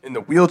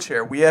the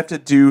wheelchair, we have to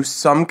do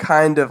some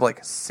kind of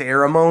like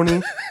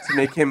ceremony to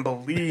make him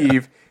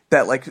believe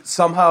that like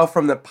somehow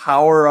from the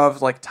power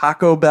of like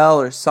Taco Bell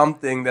or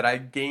something that I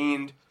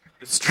gained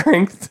the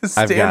strength to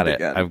stand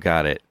again. I've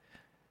got it.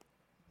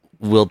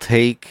 We'll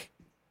take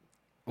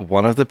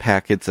one of the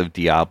packets of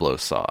Diablo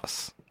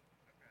sauce.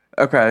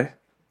 Okay.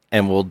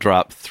 And we'll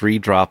drop 3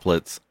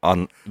 droplets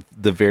on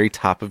the very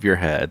top of your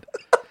head.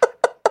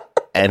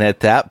 And at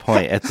that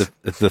point, at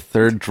the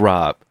third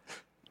drop,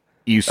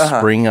 you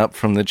spring up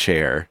from the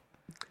chair.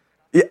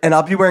 Yeah, and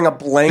I'll be wearing a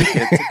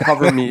blanket to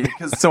cover me,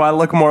 so I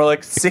look more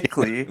like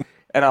sickly.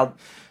 And I'll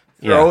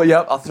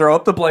throw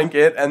up the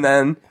blanket, and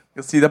then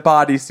you'll see the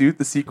bodysuit,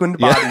 the sequined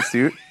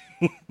bodysuit.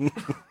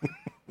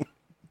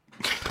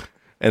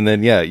 And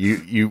then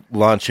you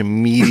launch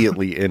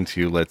immediately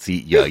into let's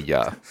eat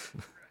ya.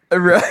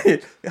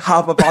 Right,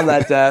 hop up on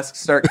that desk,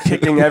 start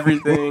kicking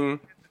everything,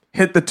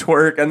 hit the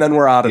twerk, and then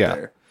we're out of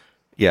there.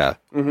 Yeah,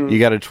 You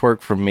got to twerk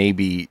for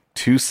maybe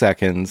 2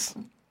 seconds,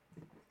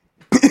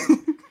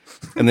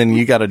 and then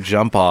you got to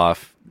jump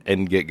off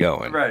and get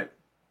going. Right.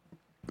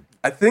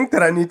 I think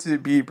that I need to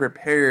be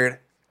prepared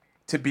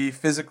to be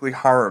physically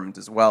harmed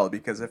as well,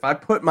 because if I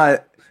put my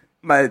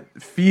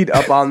feet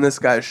up on this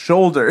guy's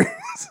shoulders,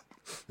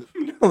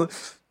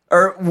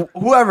 or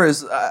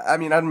whoever's, I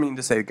don't mean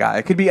to say guy.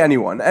 It could be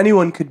anyone.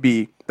 Anyone could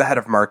be the head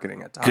of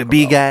marketing at Taco Bell. Could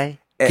be a guy.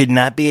 Could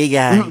not be a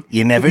guy.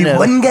 You never know.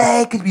 One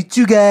guy, could be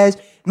 2 guys.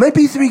 Might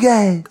be 3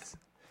 guys.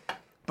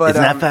 But it's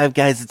not 5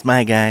 guys, it's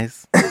my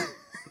guys.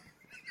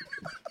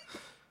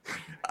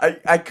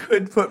 I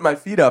could put my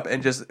feet up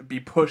and just be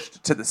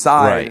pushed to the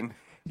side and,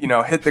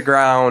 hit the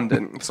ground.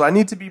 And so I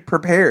need to be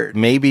prepared.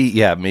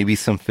 Maybe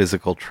some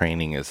physical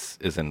training is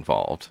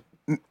involved.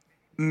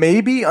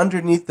 Maybe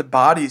underneath the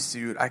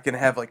bodysuit, I can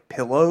have like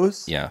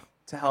pillows to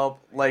help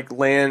like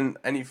land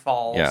any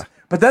falls. Yeah.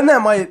 But then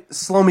that might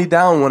slow me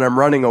down when I'm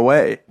running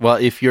away. Well,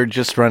 if you're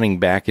just running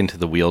back into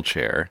the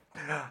wheelchair,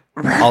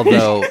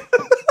 although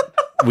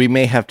we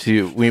may have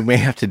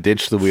to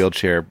ditch the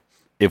wheelchair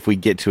if we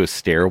get to a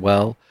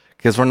stairwell,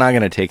 because we're not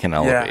going to take an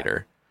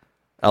elevator.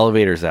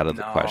 Elevator's out of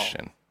the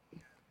question.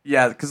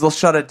 Yeah, because they'll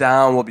shut it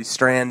down. We'll be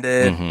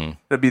stranded. Mm-hmm.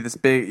 It'll be this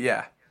big.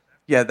 Yeah,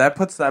 that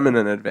puts them in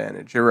an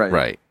advantage. You're right.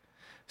 Right.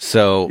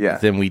 So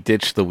then we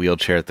ditch the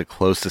wheelchair at the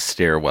closest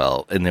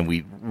stairwell, and then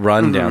we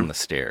run down the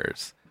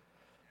stairs.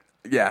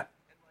 Yeah.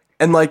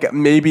 And like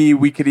maybe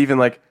we could even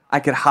like I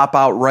could hop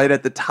out right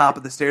at the top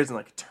of the stairs and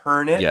like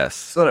turn it. Yes.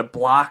 So that it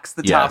blocks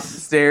the top of the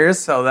stairs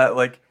so that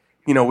like,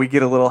 we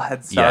get a little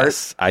head start.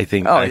 Yes. I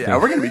think we're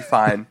going to be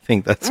fine. I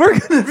think we're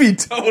going to be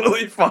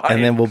totally fine.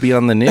 And then we'll be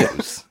on the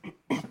news.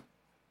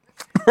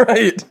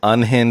 Right.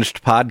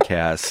 Unhinged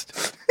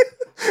podcast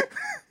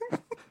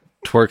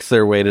twerks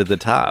their way to the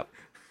top.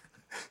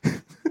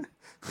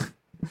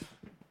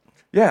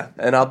 Yeah,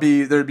 and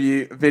there'd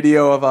be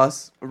video of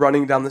us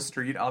running down the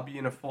street. I'll be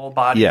in a full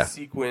body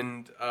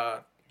sequined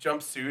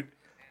jumpsuit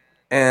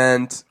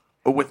and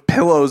with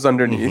pillows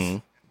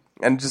underneath,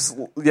 and just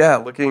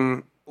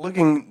looking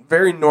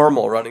very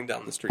normal running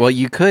down the street. Well,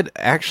 you could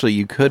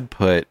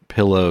put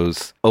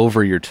pillows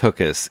over your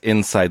tuchus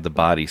inside the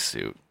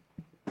bodysuit,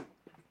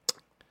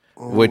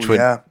 which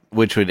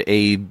would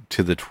aid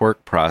to the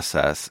twerk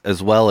process,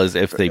 as well as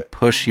if they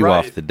push you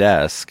off the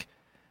desk.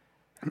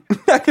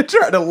 I could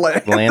try to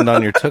land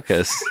on your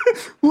tuchus.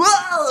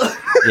 Whoa!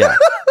 Yeah.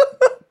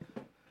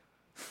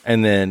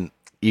 And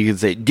you can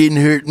say, "Didn't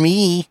hurt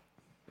me."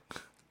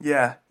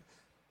 Yeah.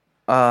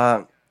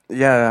 I'm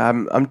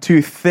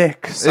too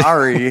thick.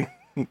 Sorry.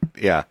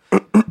 Yeah.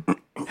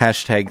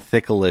 Hashtag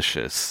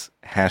thickalicious.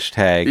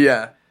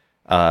 Hashtag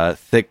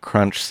thick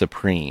crunch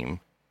supreme.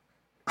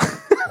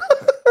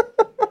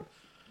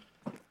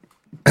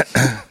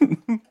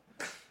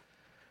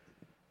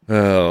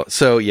 Oh,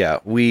 so yeah,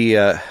 we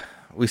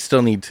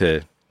still need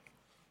to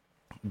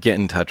get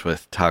in touch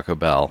with Taco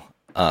Bell.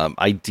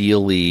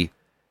 Ideally,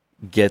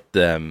 get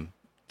them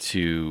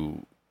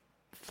to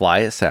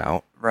fly us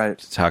out, Right.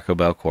 to Taco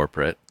Bell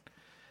corporate,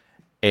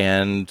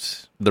 and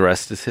the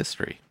rest is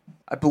history.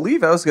 I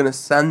believe I was going to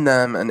send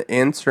them an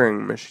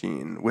answering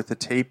machine with a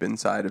tape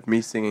inside of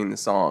me singing the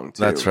song,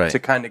 too. That's right. To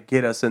kind of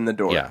get us in the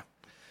door. Yeah.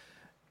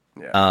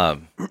 Yeah.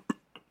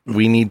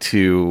 We need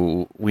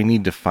to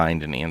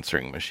find an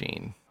answering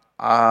machine.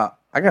 I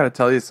got to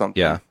tell you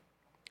something. Yeah.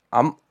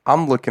 I'm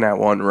looking at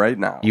one right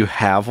now. You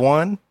have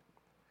one?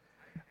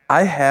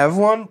 I have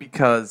one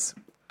because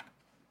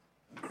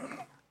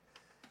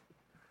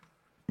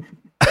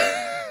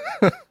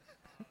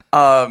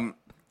I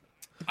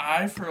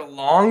for a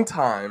long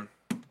time,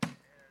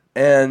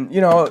 and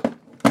you know,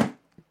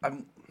 I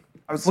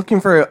was looking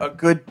for a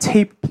good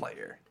tape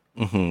player,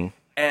 and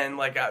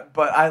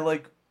but I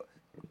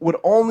would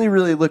only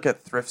really look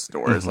at thrift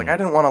stores. Like I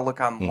didn't want to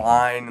look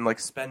online and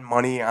spend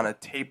money on a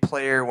tape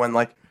player when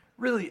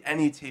really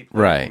any tape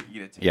player Right. can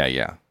eat a tape.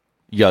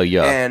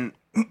 Yeah.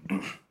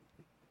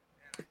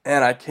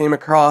 And I came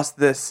across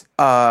this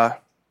answering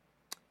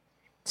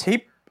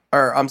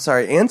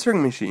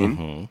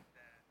machine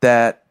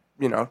that,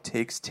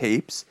 takes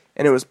tapes.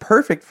 And it was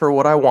perfect for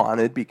what I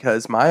wanted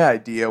because my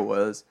idea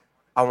was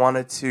I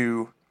wanted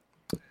to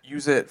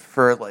use it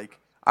for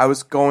I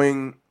was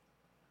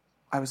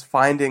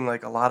finding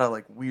a lot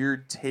of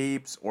weird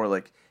tapes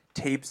or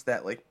tapes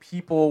that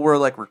people were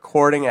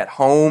recording at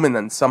home and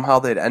then somehow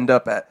they'd end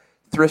up at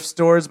thrift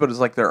stores, but it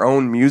was their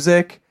own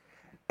music.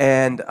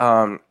 And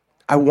I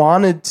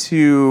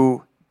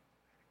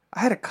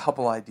had a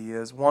couple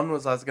ideas. One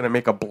was I was going to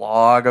make a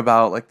blog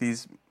about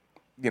these,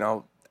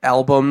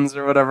 albums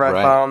or whatever I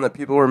found that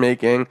people were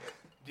making.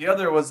 The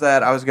other was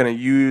that I was going to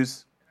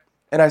use,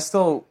 and I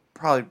still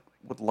probably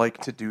would like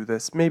to do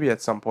this, maybe at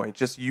some point,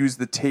 just use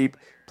the tape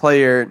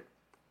player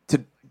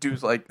to do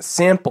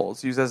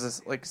samples, use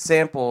as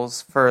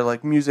samples for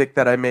music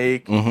that I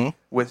make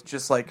with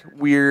just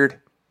weird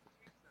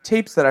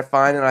tapes that I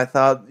find, and I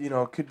thought,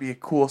 it could be a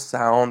cool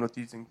sound with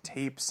using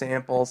tape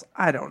samples.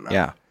 I don't know.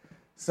 Yeah.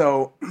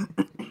 So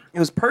it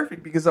was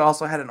perfect because it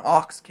also had an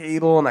aux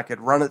cable and I could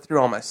run it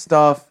through all my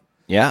stuff.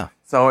 Yeah.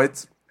 So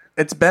it's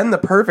been the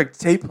perfect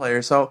tape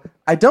player. So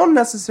I don't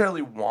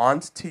necessarily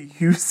want to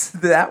use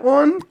that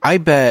one. I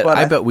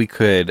bet we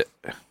could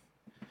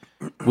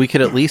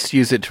at least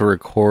use it to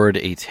record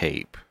a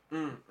tape.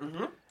 And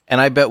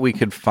I bet we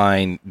could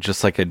find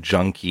just a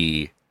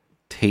junky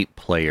tape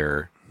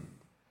player.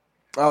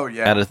 Oh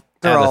yeah. At a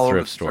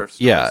thrift store.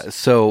 Yeah.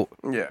 So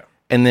yeah.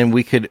 And then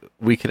we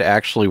could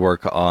actually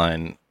work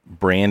on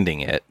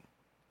branding it,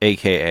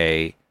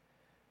 aka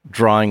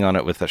drawing on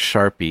it with a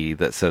Sharpie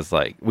that says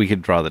we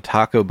could draw the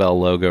Taco Bell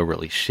logo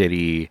really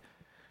shitty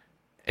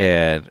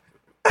and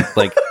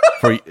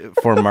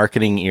for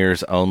marketing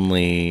ears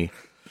only,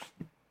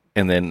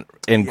 and then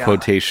in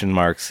quotation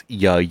marks,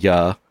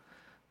 yeah.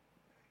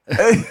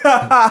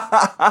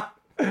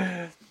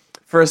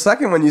 For a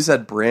second when you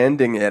said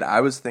branding it, I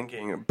was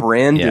thinking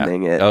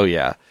brandoning it. Oh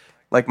yeah.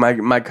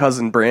 My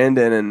cousin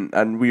Brandon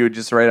and we would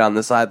just write on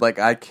the side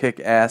I kick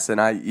ass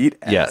and I eat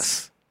ass.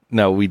 Yes.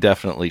 No, we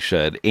definitely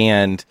should.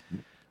 And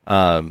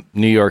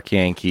New York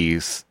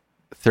Yankees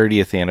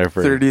 30th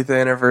anniversary. 30th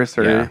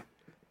anniversary.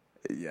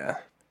 Yeah.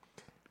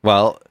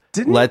 Well,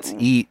 let's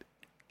eat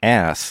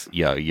ass.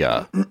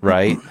 Yeah.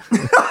 Right?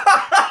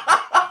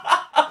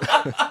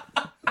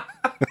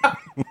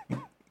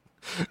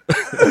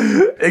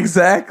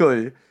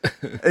 Exactly.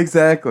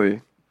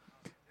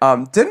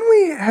 Didn't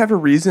we have a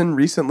reason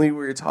recently we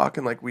were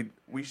talking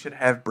we should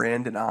have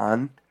Brandon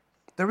on?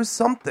 There was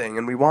something,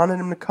 and we wanted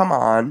him to come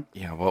on.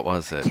 Yeah, what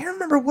was it? I can't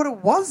remember what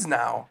it was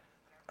now.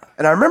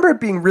 And I remember it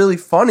being really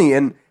funny,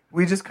 and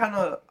we just kind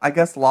of, I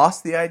guess,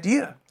 lost the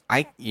idea.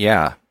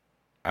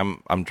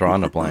 I'm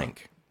drawing a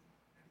blank.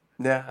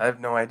 Yeah, I have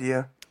no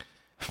idea.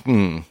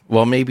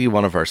 Well, maybe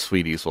one of our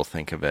sweeties will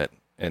think of it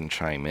and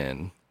chime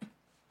in.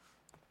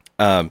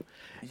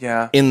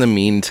 Yeah. In the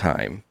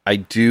meantime, I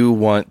do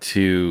want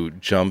to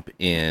jump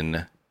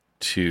in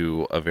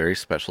to a very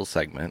special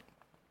segment.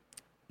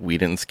 We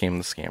didn't scam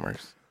the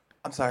scammers.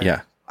 I'm sorry.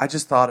 Yeah. I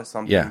just thought of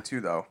something too,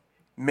 though.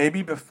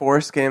 Maybe before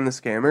Scam the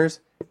Scammers,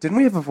 didn't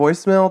we have a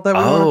voicemail that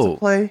we wanted to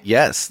play?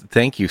 Yes.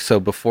 Thank you. So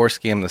before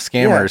Scam the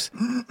Scammers,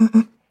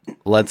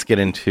 let's get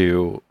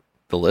into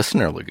the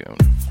Listener Lagoon.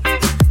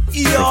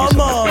 Yeah,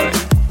 man.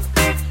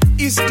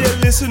 It's the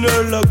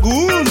Listener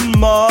Lagoon,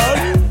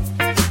 man.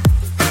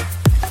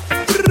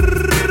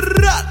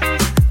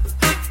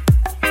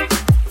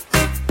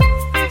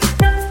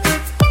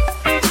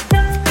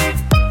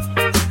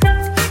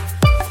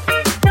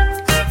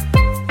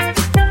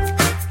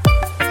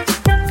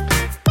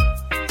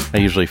 I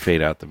usually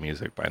fade out the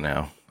music by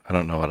now. I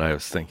don't know what I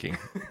was thinking.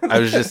 I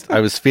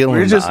was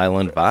feeling the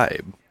island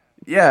vibe.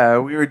 Yeah,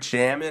 we were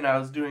jamming. I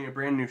was doing a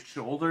brand new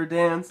shoulder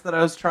dance that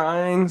I was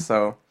trying,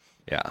 so.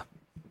 Yeah,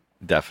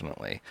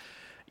 definitely.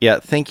 Yeah,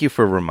 thank you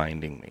for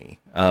reminding me.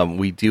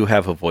 We do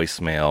have a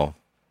voicemail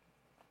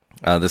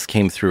This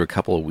came through a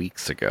couple of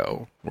weeks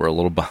ago. We're a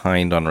little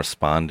behind on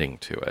responding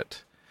to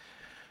it.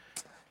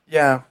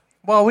 Yeah.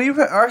 Well,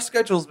 our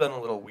schedule's been a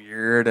little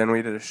weird, and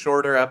we did a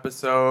shorter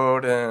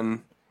episode,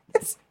 and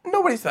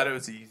nobody said it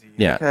was easy.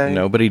 Yeah, okay?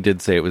 Nobody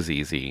did say it was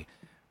easy.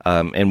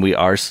 And we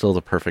are still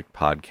the perfect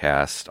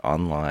podcast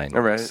online.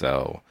 All right.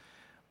 So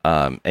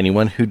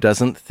anyone who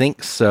doesn't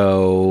think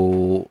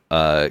so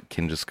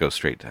can just go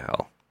straight to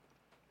hell.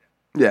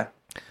 Yeah.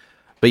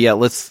 But yeah,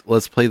 let's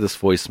play this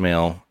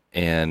voicemail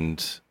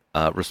and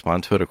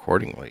respond to it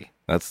accordingly.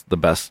 That's the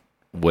best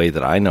way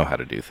that I know how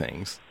to do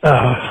things.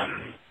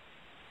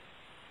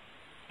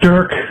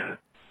 Dirk,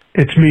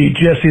 it's me,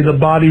 Jesse the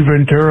Body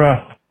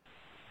Ventura.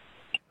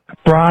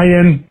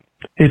 Brian,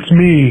 it's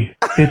me.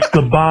 It's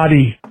the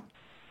body.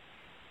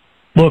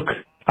 Look,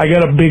 I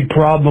got a big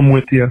problem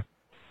with you.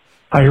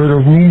 I heard a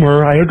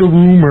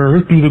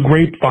rumor through the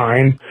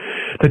grapevine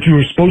that you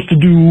were supposed to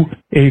do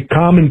a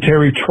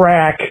commentary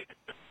track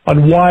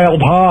on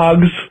Wild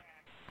Hogs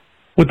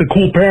with the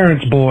Cool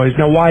Parents boys.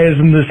 Now, why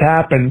hasn't this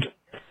happened?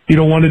 You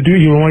don't want to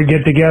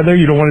get together?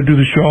 You don't want to do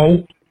the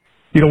show?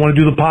 You don't want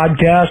to do the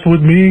podcast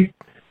with me?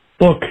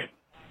 Look,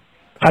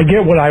 I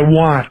get what I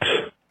want,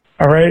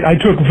 all right? I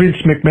took Vince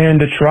McMahon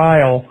to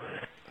trial,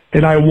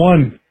 and I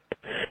won.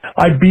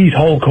 I beat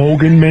Hulk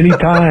Hogan many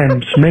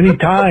times. Many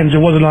times. It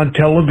wasn't on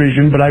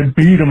television, but I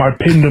beat him. I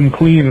pinned him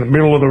clean in the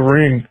middle of the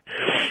ring.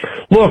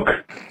 Look,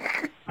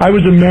 I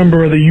was a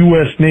member of the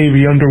U.S.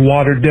 Navy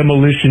underwater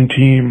demolition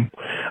team.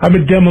 I'm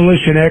a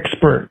demolition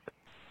expert,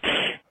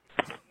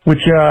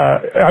 which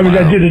I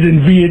did it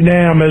in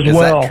Vietnam as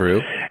well. Is that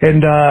true?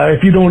 And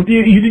if you don't,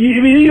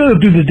 you don't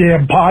do the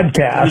damn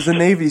podcast. He's a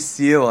Navy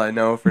SEAL, I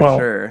know for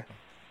sure.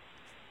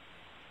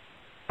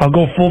 I'll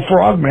go full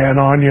frogman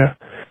on you.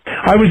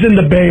 I was in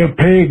the Bay of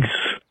Pigs.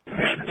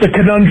 The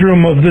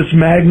conundrum of this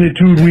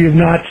magnitude we have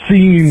not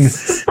seen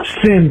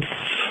since.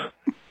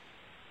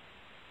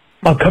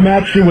 I'll come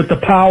at you with the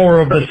power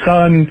of the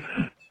sun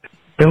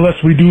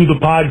unless we do the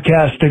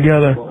podcast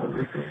together.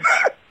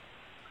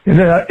 And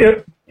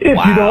if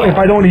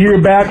I don't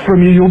hear back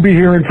from you, you'll be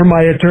hearing from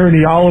my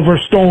attorney, Oliver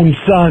Stone's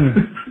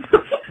son.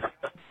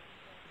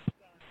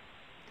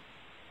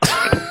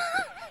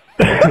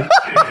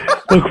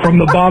 Look, from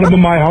the bottom of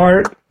my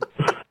heart,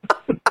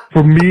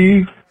 for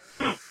me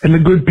and the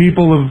good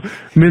people of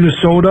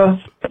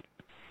Minnesota,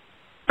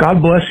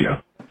 God bless you.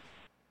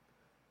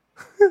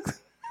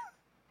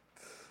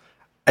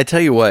 I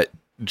tell you what,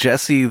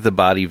 Jesse the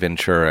Body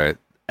Ventura,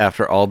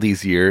 after all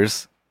these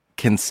years,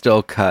 can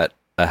still cut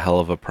a hell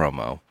of a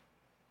promo.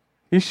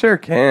 He sure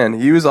can.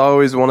 He was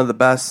always one of the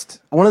best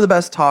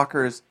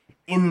talkers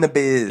in the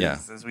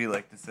biz, as we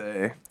like to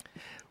say.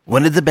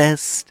 One of the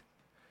best.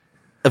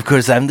 Of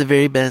course, I'm the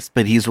very best,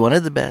 but he's one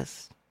of the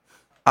best.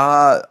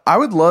 I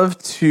would love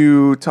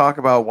to talk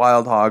about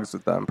Wild Hogs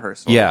with them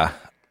personally. Yeah,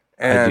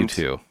 and I do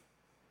too.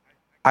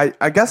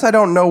 I guess I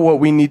don't know what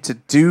we need to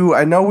do.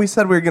 I know we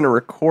said we were going to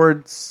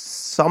record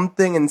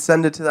something and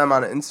send it to them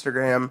on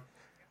Instagram.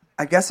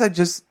 I guess I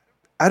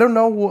don't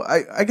know.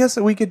 I guess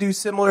that we could do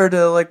similar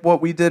to like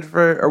what we did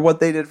what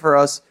they did for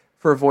us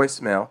for a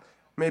voicemail.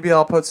 Maybe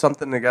I'll put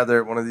something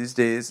together one of these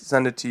days,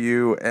 send it to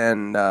you,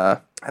 and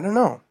I don't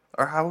know.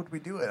 Or how would we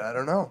do it? I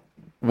don't know.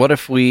 What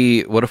if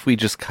we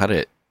just cut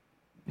it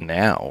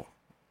now?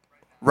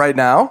 Right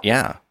now?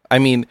 Yeah. I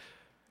mean,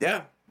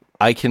 yeah.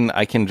 I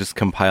can just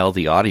compile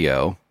the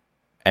audio,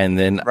 and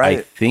then I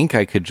think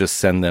I could just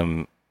send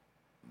them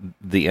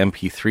the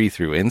MP3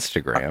 through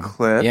Instagram. A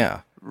clip?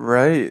 Yeah.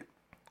 Right.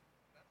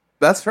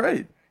 That's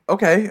right.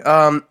 Okay.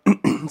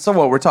 So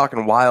what, we're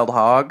talking Wild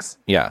Hogs?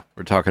 Yeah,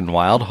 we're talking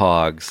Wild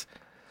Hogs.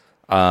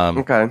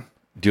 Okay.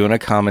 Doing a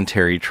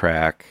commentary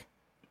track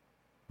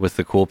with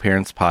the Cool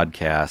Parents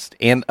podcast,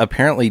 and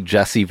apparently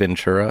Jesse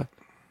Ventura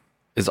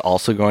is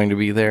also going to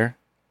be there,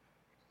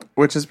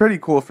 which is pretty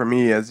cool for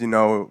me, as you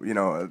know,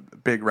 a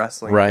big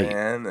wrestling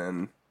fan,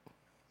 and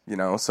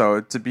so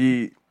to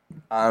be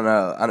on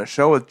a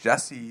show with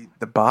Jesse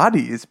the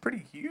Body is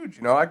pretty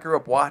huge. I grew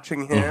up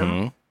watching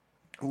him,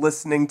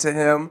 listening to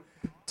him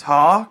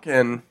talk,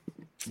 and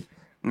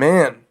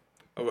man,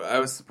 I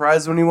was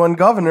surprised when he won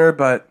governor,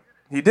 but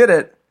he did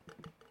it.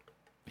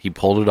 He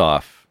pulled it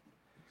off.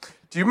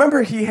 Do you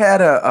remember he had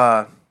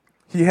a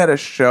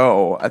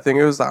show? I think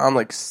it was on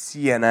like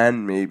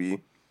CNN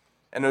maybe,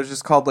 and it was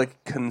just called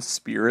like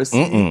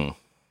Conspiracy.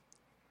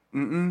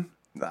 No,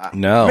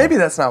 maybe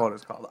that's not what it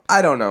was called.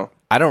 I don't know.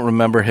 I don't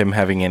remember him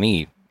having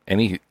any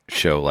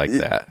show like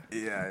that.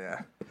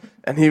 Yeah.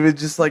 And he would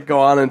just like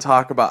go on and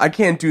talk about. I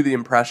can't do the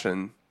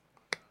impression,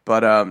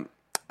 but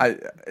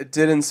it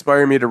did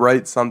inspire me to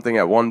write something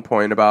at one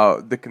point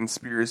about the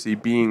conspiracy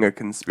being a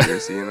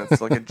conspiracy, and it's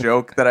like a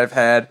joke that I've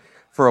had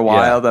for a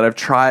while that I've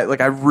tried.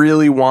 Like, I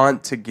really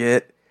want to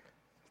get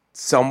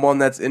someone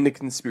that's into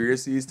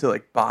conspiracies to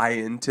like buy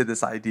into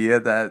this idea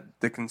that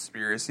the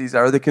conspiracies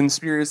are the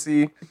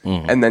conspiracy,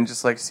 and then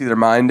just like see their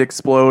mind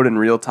explode in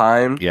real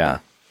time.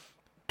 Yeah,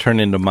 turn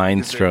into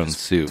Mind Stone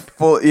soup.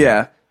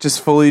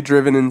 Just fully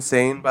driven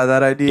insane by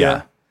that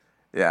idea.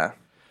 Yeah.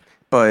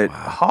 But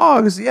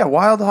hogs,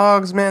 Wild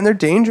Hogs, man, they're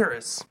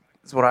dangerous.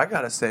 That's what I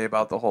gotta say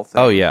about the whole thing.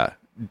 Oh yeah,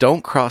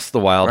 don't cross the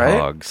wild Right?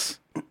 hogs.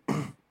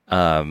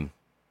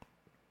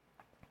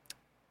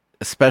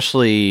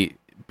 Especially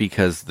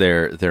because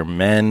they're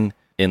men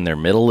in their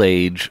middle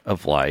age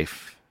of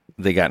life.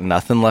 They got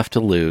nothing left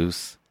to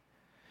lose,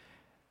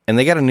 and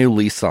they got a new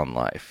lease on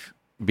life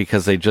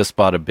because they just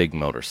bought a big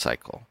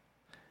motorcycle,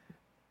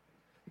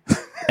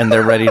 and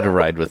they're ready to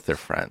ride with their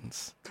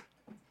friends.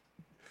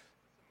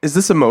 Is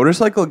this a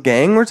motorcycle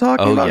gang we're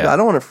talking about? Yeah. I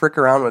don't want to frick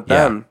around with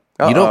them.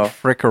 You don't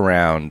frick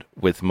around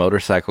with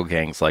motorcycle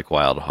gangs like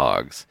Wild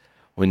Hogs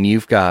when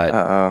you've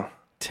got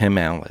Tim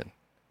Allen,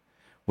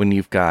 when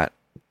you've got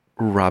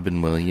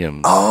Robin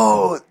Williams.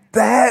 Oh,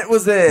 that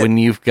was it. When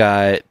you've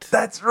got...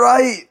 That's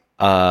right.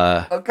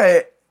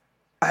 Okay.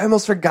 I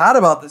almost forgot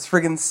about this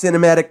friggin'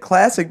 cinematic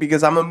classic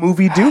because I'm a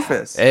movie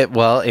doofus.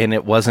 And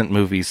it wasn't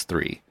Movies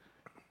 3.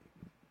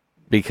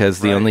 Because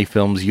the only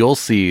films you'll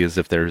see is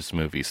if there's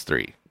Movies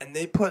 3. And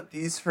they put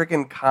these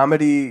freaking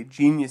comedy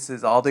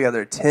geniuses all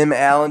together. Tim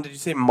Allen, did you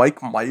say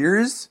Mike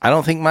Myers? I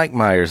don't think Mike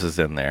Myers is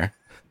in there.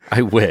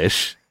 I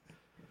wish.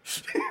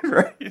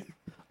 Right.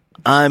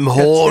 I'm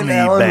horny,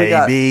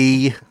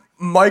 baby.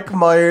 Mike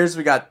Myers,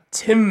 we got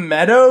Tim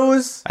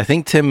Meadows. I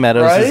think Tim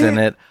Meadows is in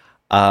it.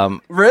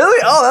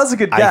 Really? Oh, that's a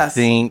good guess. I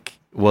think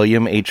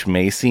William H.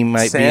 Macy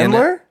might be in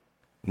it.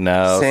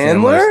 No.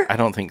 Sandler? I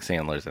don't think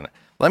Sandler's in it.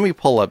 Let me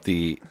pull up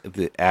the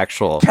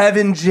actual...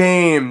 Kevin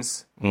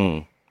James.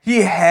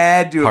 He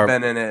had to have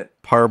been in it.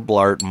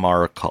 Parblart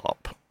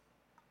Markop.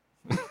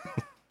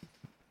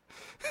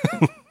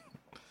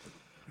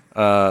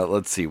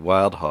 Let's see.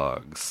 Wild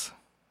Hogs.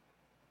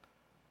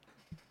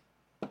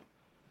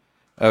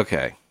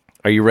 Okay.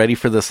 Are you ready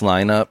for this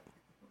lineup?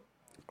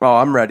 Oh,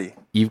 I'm ready.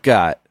 You've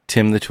got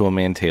Tim the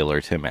Toolman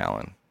Taylor, Tim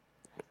Allen.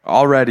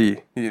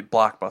 Already.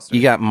 Blockbuster.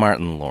 You got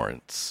Martin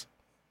Lawrence.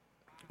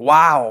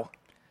 Wow.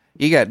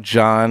 You got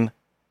John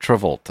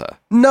Travolta.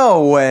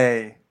 No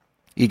way.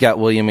 You got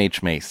William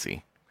H.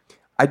 Macy.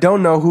 I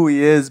don't know who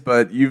he is,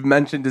 but you've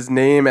mentioned his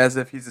name as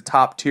if he's a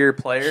top tier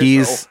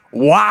player.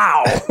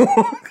 Wow.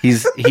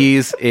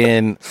 He's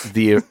in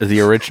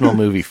the original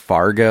movie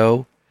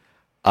Fargo.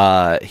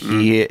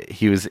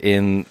 He was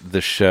in the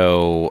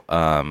show.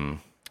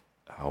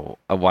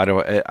 Why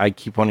do I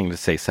keep wanting to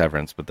say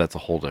Severance, but that's a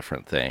whole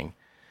different thing.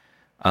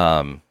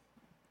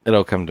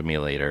 It'll come to me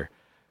later.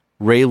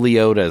 Ray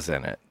Liotta's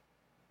in it.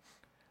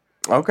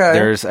 Okay.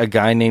 There's a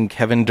guy named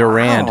Kevin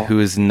Durant who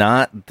is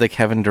not the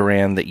Kevin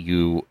Durant that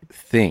you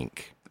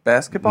think. The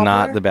basketball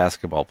not player? the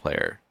basketball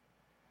player.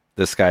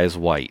 This guy is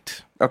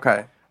white.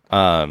 Okay.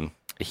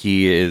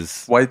 He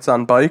is whites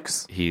on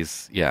bikes.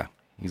 He's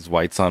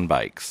whites on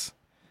bikes.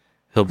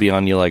 He'll be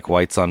on you like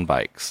whites on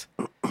bikes.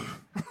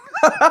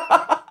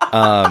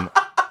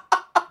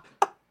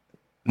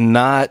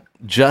 Not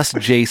just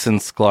Jason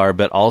Sklar,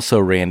 but also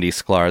Randy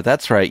Sklar.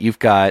 That's right. You've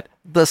got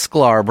the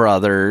Sklar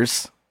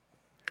brothers.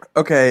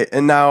 Okay,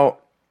 and now,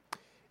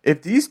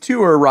 if these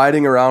two are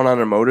riding around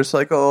on a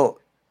motorcycle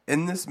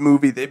in this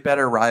movie, they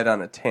better ride on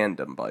a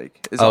tandem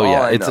bike. It's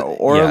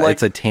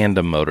a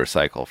tandem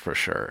motorcycle for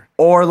sure.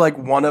 Or like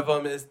one of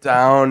them is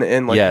down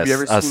in like yes, have you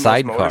ever seen a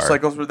sidecar.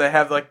 Motorcycles where they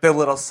have like the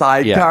little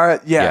sidecar?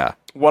 Yeah.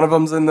 One of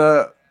them's in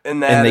that,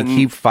 and they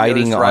keep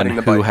fighting on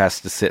who bike.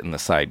 has to sit in the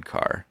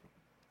sidecar.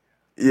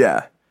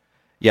 Yeah.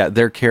 Yeah,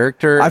 their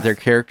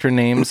character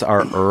names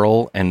are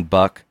Earl and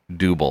Buck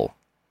Double.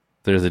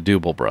 They're the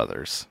Double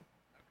brothers.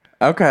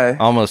 Okay.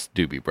 Almost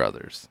Doobie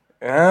Brothers.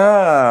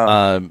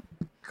 Callback.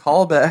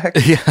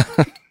 Yeah.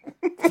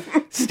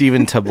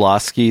 Stephen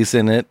Tobolowsky's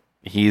in it.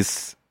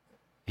 He's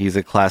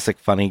a classic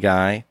funny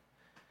guy.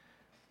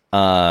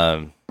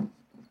 Ty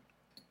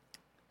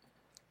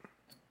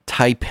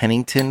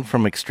Pennington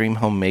from Extreme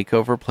Home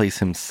Makeover plays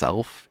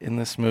himself in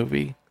this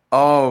movie.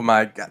 Oh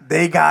my god.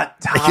 They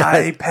got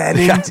Ty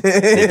Pennington.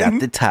 They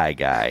got the Ty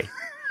guy.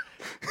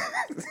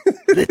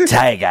 The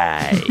Ty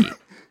guy.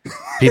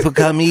 People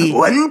call me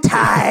one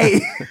tie.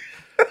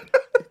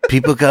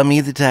 People call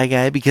me the tie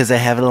guy because I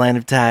have a line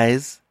of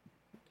ties.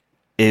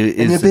 And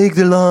they're big,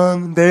 they're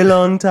long, very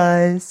long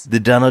ties. The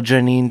Donald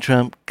Jardine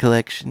Trump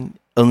collection,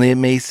 only at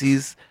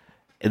Macy's.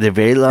 They're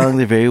very long,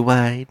 they're very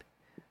wide.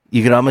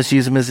 You could almost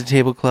use them as a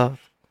tablecloth.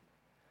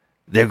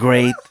 They're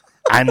great.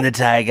 I'm the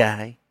tie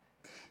guy.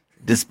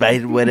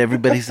 Despite what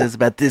everybody says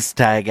about this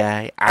tie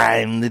guy,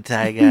 I'm the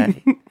tie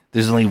guy.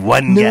 There's only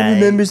one guy. No one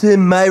remembers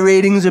him. My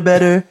ratings are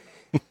better.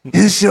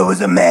 His show is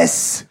a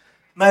mess.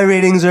 My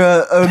ratings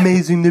are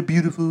amazing. They're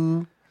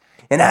beautiful.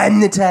 And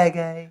I'm the tie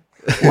guy.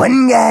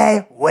 One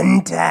guy,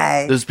 one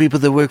tie. Those people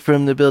that work for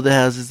him that build the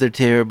houses, they're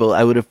terrible.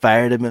 I would have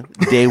fired him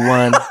day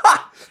one.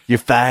 You're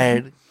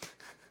fired.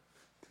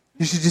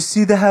 You should just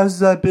see the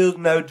houses I build,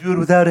 and I would do it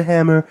without a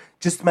hammer.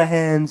 Just my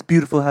hands.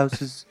 Beautiful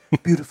houses.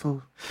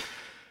 Beautiful.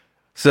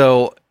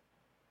 So,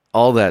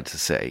 all that to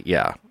say,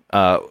 yeah.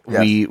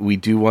 We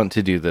do want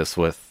to do this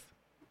with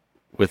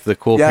the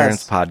Cool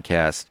Parents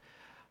podcast.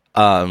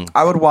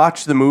 I would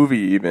watch the movie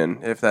even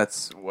if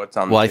that's what's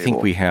on the table. Well, I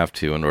think we have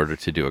to in order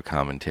to do a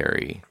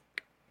commentary.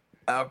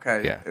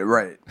 Okay,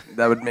 right.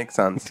 That would make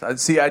sense. I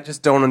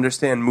just don't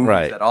understand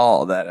movies at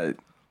all.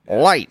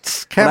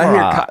 Lights,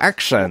 camera,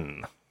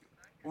 action.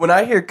 When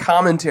I hear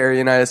commentary,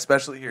 and I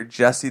especially hear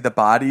Jesse the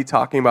Body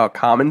talking about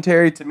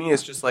commentary, to me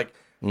it's just like,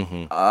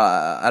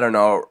 I don't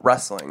know,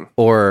 wrestling.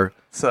 Or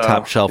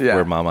Top Shelf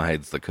where Mama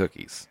hides the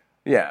cookies.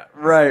 Yeah,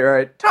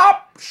 right.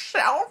 Top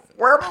Shelf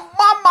where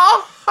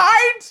Mama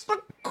hides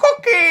the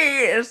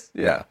cookies.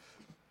 Yeah.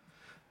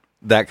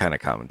 That kind of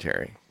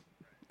commentary.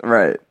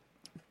 Right.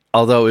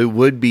 Although it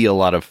would be a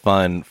lot of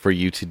fun for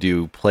you to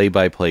do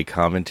play-by-play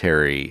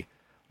commentary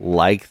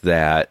like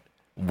that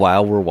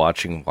while we're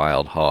watching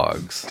Wild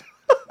Hogs.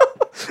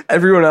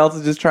 Everyone else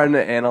is just trying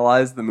to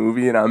analyze the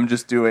movie, and I'm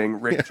just doing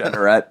Rick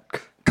Jenneret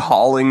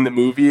calling the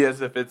movie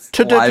as if it's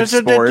live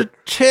sport.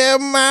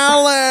 Tim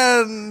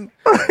Allen!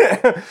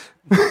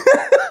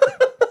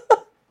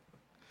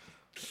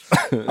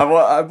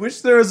 I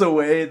wish there was a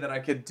way that I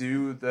could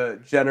do the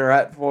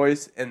Jenneret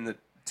voice and the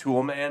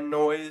Toolman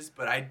noise,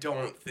 but I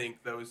don't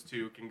think those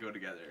two can go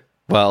together.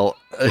 Well,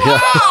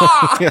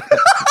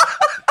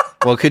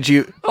 well, could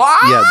you?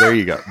 Yeah, there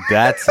you go.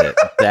 That's it.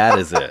 That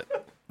is it.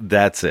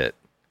 That's it.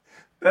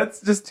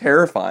 That's just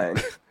terrifying.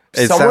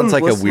 It sounds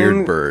like a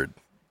weird bird.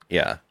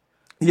 Yeah.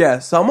 Yeah,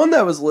 someone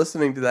that was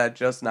listening to that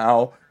just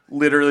now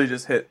literally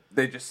just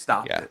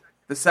stopped it.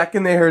 The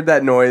second they heard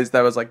that noise,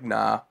 that was like,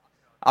 nah,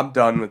 I'm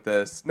done with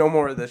this. No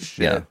more of this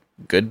shit. Yeah.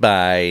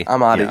 Goodbye.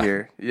 I'm out of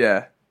here.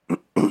 Yeah.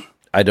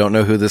 I don't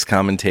know who this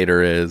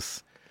commentator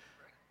is.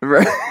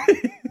 Right.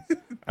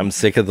 I'm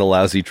sick of the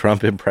lousy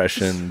Trump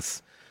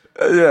impressions.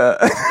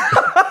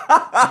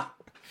 Yeah.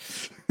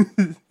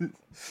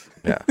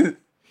 Yeah.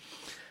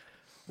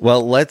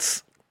 Well,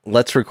 let's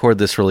record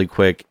this really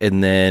quick,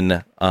 and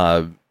then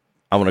I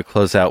want to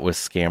close out with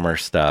scammer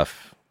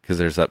stuff because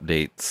there's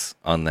updates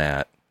on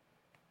that,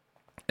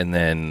 and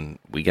then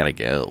we gotta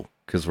go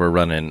because we're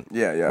running.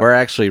 Yeah. We're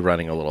actually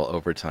running a little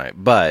overtime,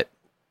 but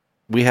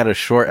we had a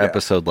short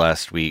episode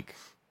last week.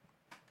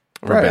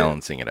 We're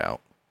balancing it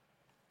out.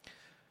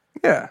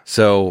 Yeah.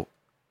 So,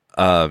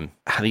 how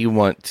do you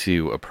want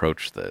to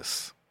approach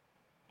this?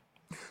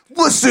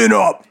 Listen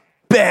up,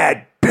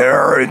 bad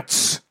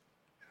parents.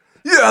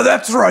 Yeah,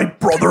 that's right,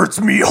 brother.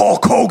 It's me,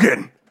 Hulk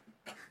Hogan.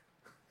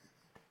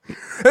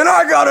 And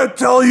I gotta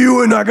tell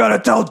you, and I gotta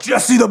tell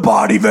Jesse the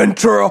Body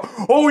Ventura,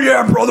 oh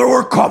yeah, brother,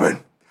 we're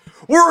coming.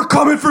 We're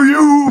coming for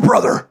you,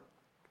 brother.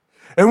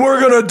 And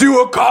we're gonna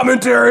do a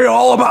commentary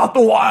all about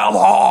the Wild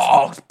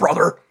Hogs,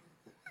 brother.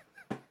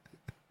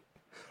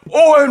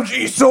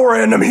 OMG, so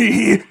random,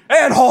 hee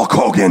and Hulk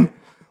Hogan,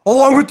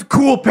 along with the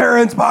Cool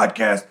Parents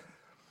podcast,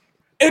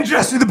 and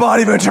Jesse the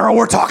Body Ventura,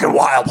 we're talking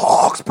Wild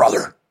Hogs,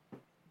 brother.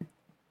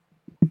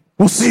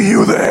 We'll see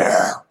you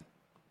there.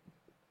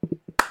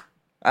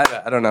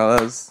 I don't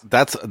know.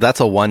 That's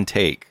a one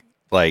take.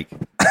 Like,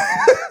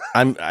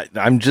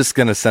 I'm just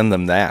gonna send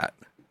them that.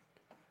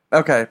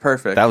 Okay,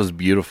 perfect. That was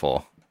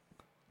beautiful.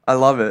 I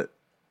love it.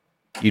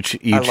 You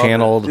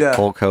channeled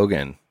Hulk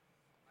Hogan.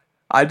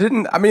 I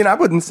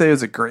wouldn't say it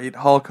was a great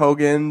Hulk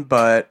Hogan,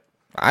 but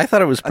I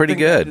thought it was pretty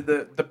good.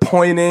 The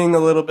pointing, a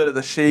little bit of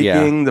the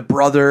shaking, the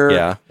brother.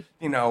 Yeah.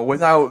 You know,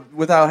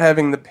 without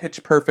having the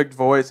pitch perfect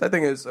voice, I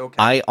think it was okay.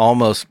 I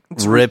almost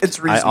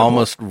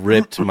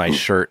ripped my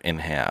shirt in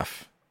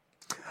half.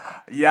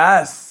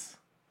 Yes.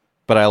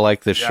 But I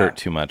like this shirt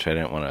too much. I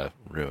didn't want to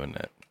ruin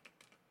it.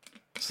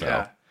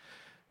 So,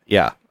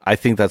 yeah, I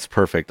think that's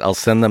perfect. I'll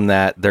send them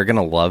that. They're going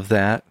to love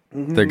that.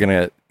 Mm-hmm. They're going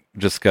to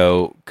just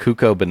go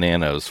cuckoo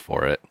bananas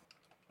for it.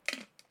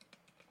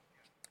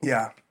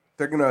 Yeah.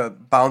 They're going to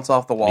bounce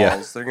off the walls.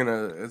 Yeah. They're going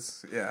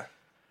to,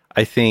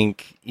 I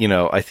think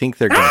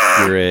they're going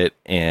to hear it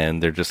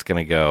and they're just going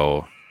to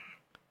go.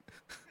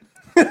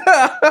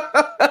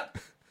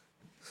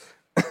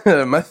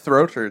 My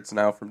throat hurts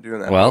now from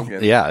doing that. Well,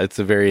 yeah, it's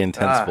a very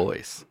intense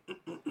voice.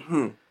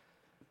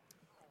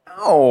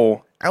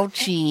 Oh.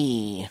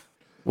 Ouchie.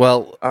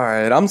 Well, all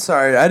right. I'm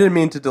sorry. I didn't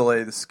mean to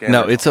delay the scan.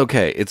 No, it's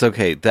okay. It's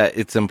okay. That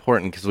it's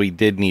important because we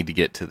did need to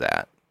get to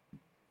that.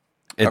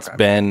 It's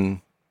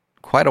been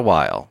quite a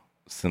while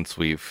since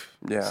we've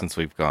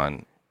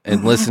gone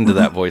and listened to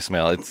that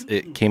voicemail.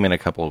 It came in a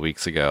couple of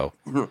weeks ago.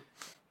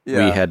 We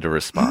had to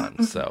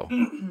respond, so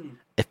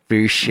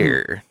for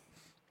sure.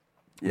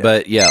 Yeah.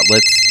 But yeah,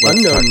 let's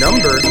unknown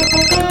number.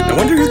 I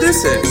wonder who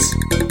this is.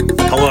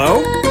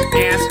 Hello?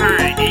 Yes,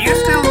 hi. Do you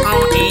still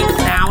owe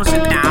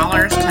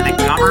 $8,000 to the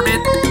government?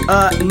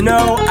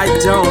 No, I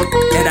don't,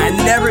 and I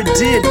never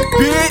did,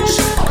 bitch.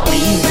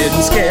 We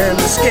didn't scam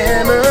the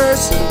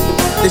scammers.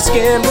 They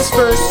scammed us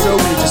first, so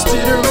we just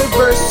did a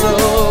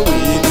reversal.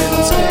 We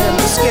didn't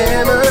scam the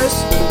scammers,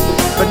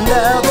 but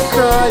now they're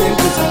crying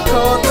because we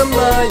caught them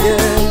lying.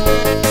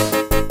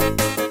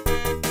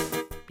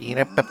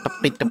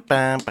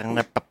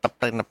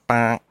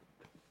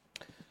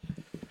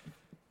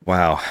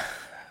 Wow.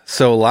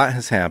 So a lot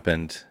has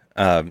happened.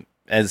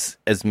 As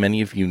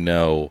many of you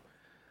know,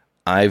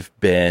 I've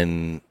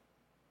been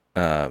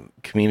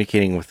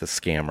communicating with a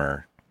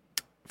scammer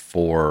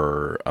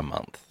for a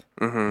month,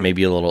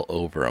 maybe a little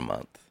over a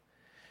month.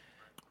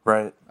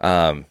 Right.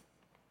 The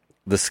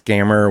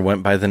scammer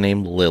went by the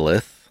name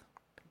Lilith,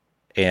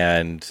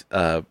 and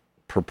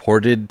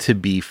purported to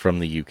be from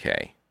the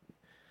UK.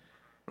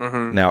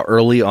 Mm-hmm. Now,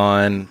 early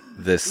on,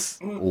 this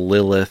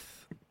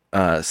Lilith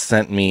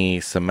sent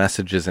me some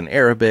messages in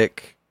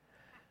Arabic.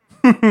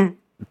 And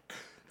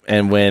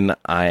when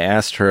I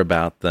asked her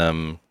about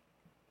them,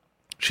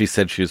 she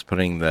said she was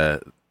putting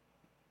the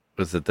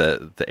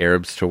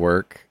Arabs to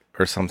work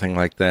or something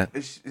like that.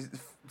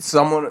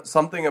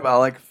 Something about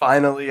like,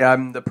 finally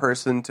I'm the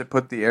person to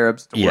put the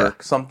Arabs to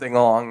work. Something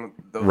along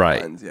those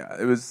lines. Yeah,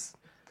 it was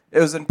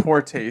in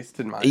poor taste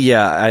in my opinion.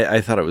 Yeah,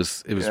 I thought it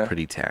was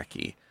pretty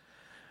tacky.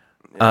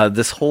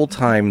 This whole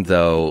time,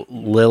 though,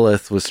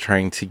 Lilith was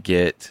trying to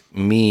get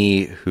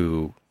me,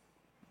 who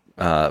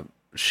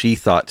she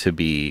thought to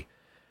be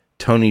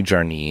Tony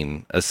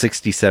Jarnine, a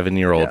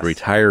 67-year-old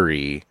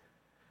retiree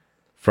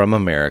from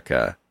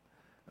America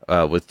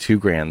with 2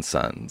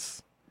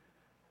 grandsons.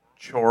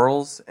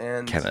 Charles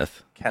and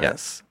Kenneth.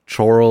 Yes.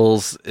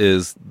 Charles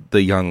is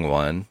the young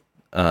one.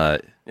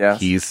 Yes.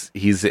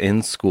 He's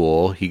in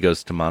school. He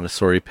goes to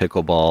Montessori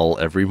pickleball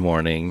every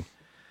morning.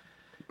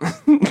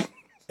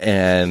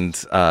 And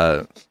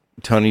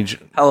Tony...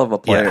 Hell of a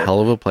player. Yeah,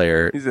 hell of a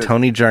player.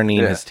 Tony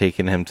Jarnine has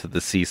taken him to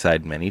the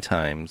seaside many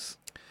times.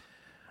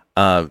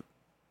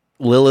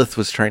 Lilith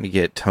was trying to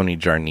get Tony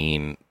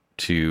Jarnine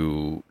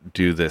to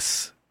do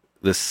this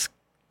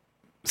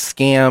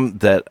scam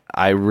that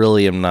I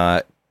really am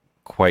not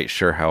quite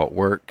sure how it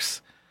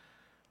works.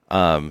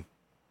 I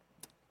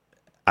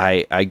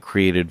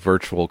created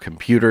virtual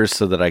computers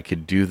so that I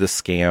could do the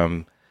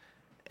scam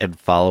and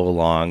follow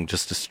along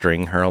just to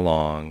string her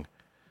along.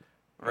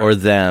 Right. Or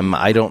them.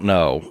 I don't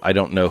know. I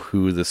don't know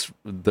who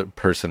the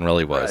person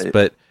really was. Right.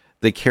 But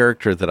the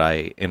character that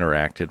I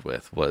interacted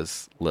with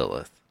was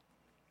Lilith.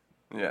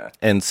 Yeah.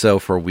 And so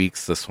for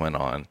weeks this went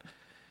on.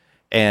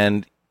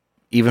 And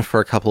even for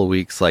a couple of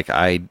weeks, like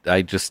I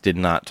just did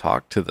not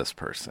talk to this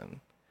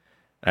person.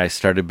 I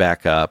started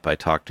back up. I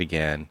talked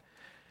again.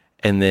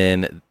 And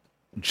then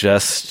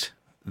just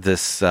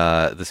this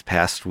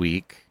past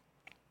week,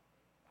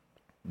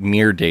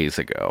 mere days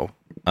ago,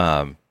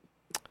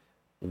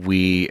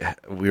 we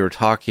were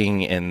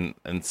talking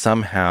and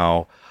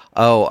somehow,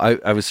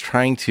 I was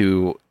trying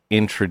to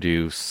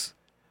introduce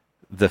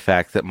the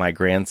fact that my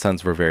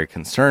grandsons were very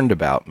concerned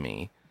about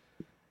me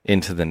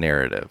into the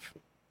narrative.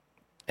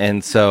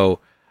 And so...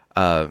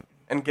 and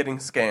getting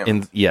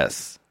scammed.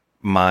 Yes.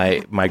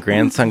 My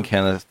grandson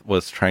Kenneth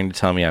was trying to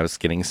tell me I was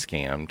getting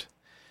scammed.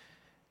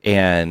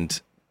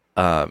 And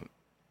I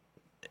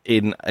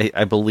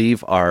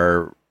believe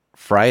our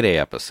Friday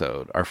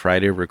episode, our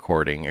Friday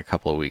recording a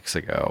couple of weeks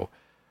ago,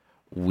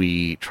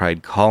 we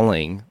tried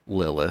calling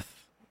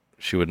Lilith.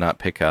 She would not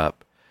pick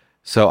up.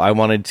 So I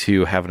wanted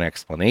to have an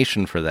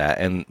explanation for that.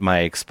 And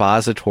my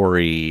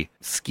expository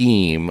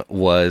scheme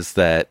was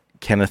that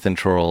Kenneth and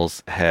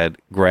Charles had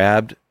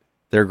grabbed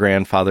their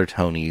grandfather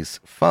Tony's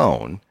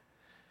phone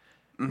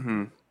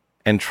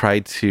and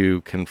tried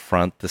to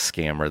confront the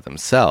scammer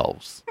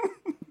themselves.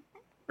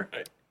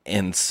 Right.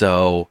 And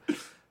so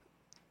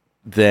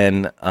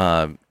then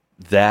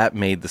that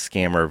made the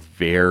scammer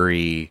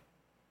very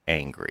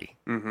angry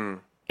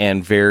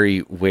and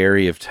very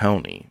wary of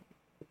Tony.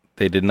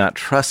 They did not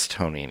trust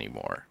Tony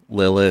anymore.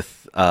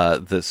 Lilith,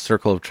 the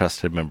circle of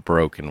trust had been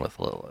broken with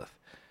Lilith.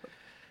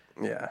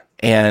 Yeah.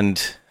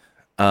 And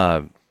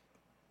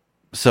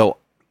so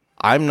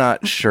I'm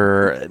not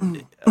sure.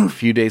 A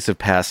few days have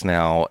passed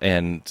now,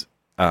 and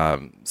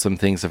some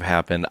things have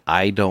happened.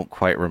 I don't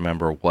quite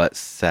remember what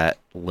set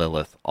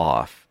Lilith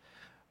off,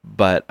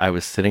 but I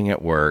was sitting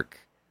at work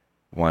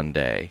one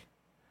day,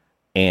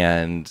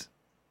 and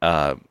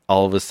all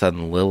of a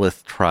sudden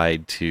Lilith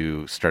tried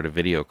to start a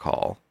video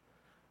call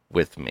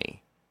with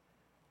me.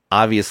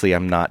 Obviously,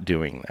 I'm not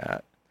doing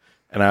that.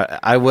 And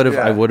I would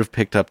have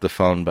picked up the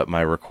phone, but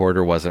my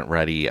recorder wasn't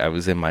ready. I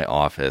was in my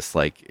office.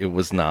 Like, it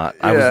was not,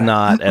 I was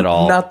not at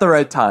all. Not the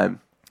right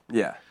time.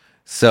 Yeah.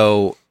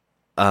 So,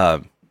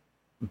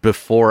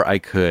 before I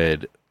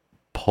could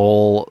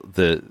pull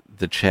the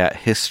chat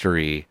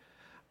history,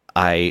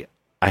 I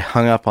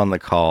hung up on the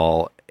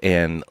call,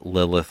 and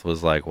Lilith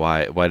was like,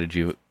 why did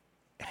you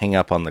hang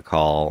up on the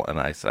call? And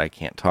I said, I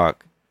can't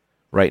talk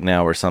right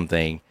now or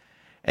something.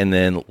 And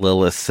then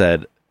Lilith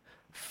said,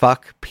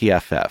 fuck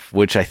PFF,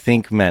 which I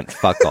think meant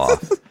fuck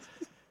off.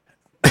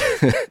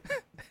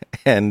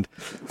 And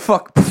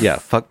fuck. Yeah,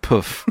 fuck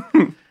poof.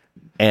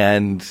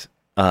 And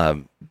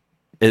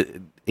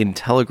in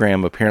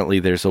Telegram, apparently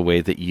there's a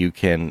way that you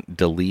can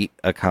delete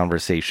a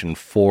conversation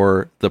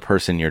for the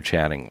person you're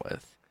chatting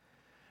with.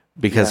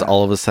 Because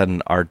all of a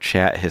sudden our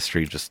chat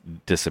history just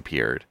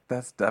disappeared.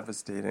 That's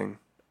devastating.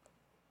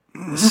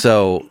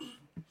 So,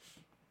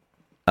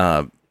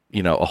 a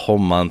whole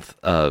month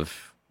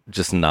of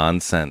just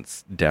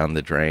nonsense down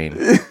the drain.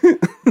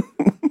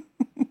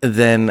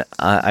 Then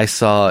I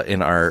saw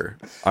in our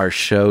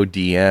show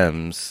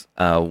DMs,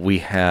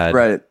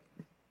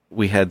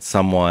 we had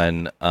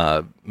someone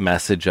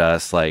message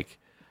us like,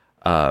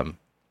 are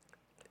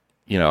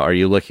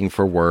you looking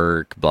for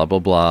work? Blah blah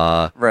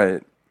blah.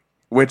 Right.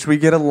 Which we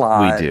get a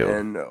lot. We do,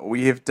 and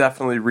we have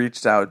definitely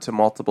reached out to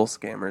multiple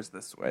scammers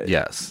this way.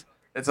 Yes.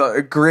 It's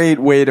a great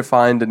way to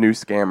find a new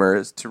scammer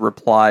is to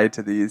reply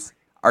to these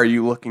 "Are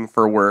you looking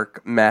for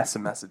work?"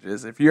 massive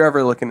messages. If you're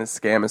ever looking to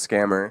scam a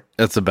scammer,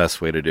 that's the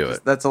best way to do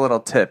it. That's a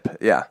little tip,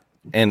 yeah.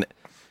 And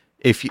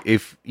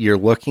if you're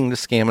looking to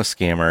scam a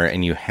scammer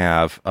and you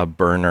have a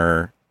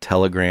burner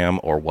Telegram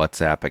or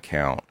WhatsApp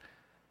account,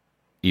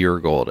 you're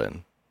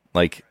golden.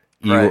 Like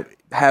you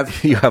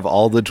have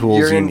all the tools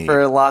you're you in need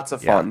for lots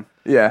of fun.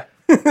 Yeah.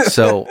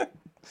 So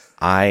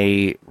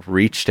I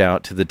reached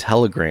out to the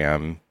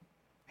Telegram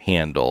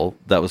handle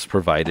that was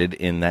provided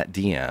in that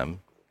DM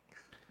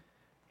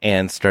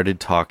and started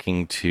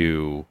talking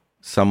to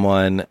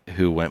someone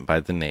who went by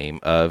the name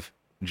of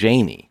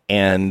Janie.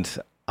 And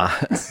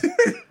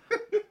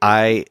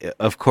I,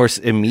 of course,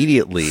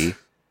 immediately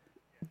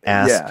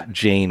asked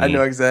Janie. I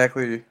know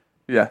exactly.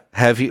 Yeah.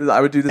 I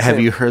would do the Have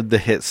same. you heard the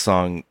hit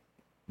song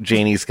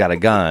Janie's Got a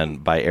Gun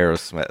by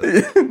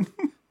Aerosmith?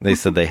 They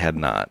said they had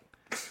not.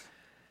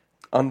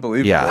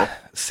 Unbelievable. Yeah,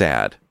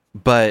 sad.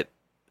 But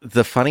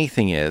the funny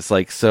thing is,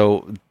 like,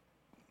 so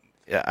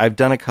I've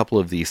done a couple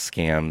of these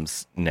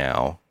scams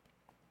now,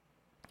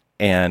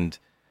 and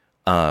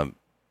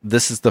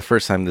this is the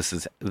first time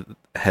this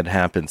had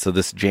happened. So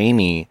this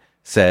Janie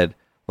said,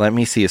 "Let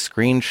me see a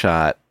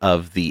screenshot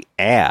of the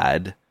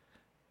ad."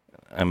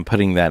 I'm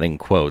putting that in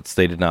quotes.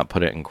 They did not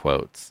put it in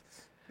quotes.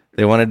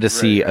 They wanted to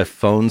see a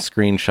phone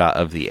screenshot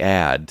of the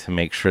ad to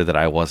make sure that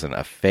I wasn't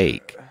a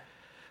fake.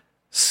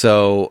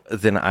 So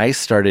then I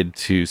started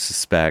to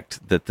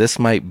suspect that this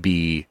might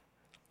be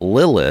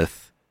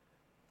Lilith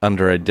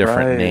under a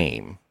different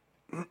name.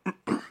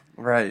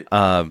 Right.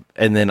 And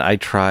then I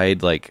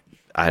tried, like,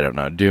 I don't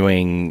know,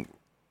 doing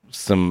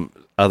some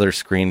other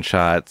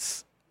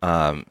screenshots.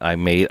 I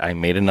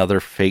made another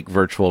fake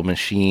virtual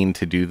machine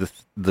to do the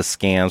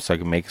scam so I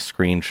could make a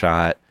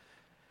screenshot.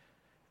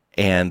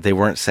 And they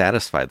weren't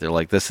satisfied. They're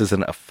like, this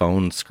isn't a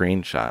phone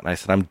screenshot. And I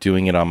said, I'm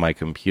doing it on my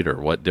computer.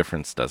 What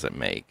difference does it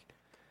make?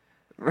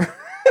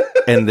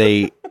 And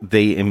they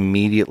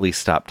immediately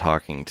stopped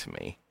talking to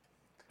me,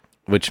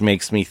 which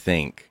makes me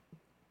think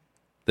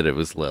that it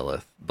was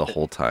Lilith the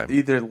whole time.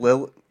 Either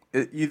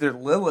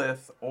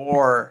Lilith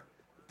or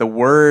the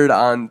word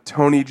on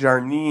Tony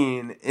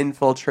Jarnine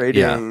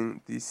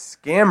infiltrating these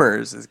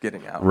scammers is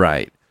getting out.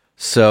 Right.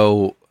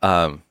 So,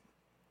 I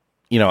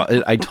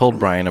told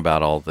Brian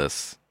about all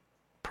this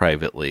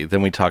privately.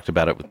 Then we talked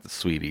about it with the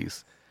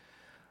sweeties.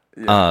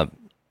 Yeah.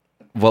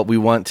 What we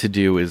want to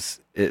do is,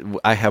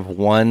 I have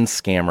one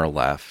scammer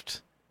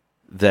left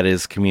that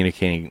is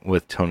communicating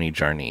with Tony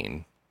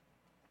Jarnine.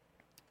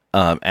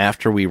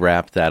 After we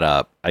wrap that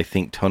up, I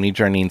think Tony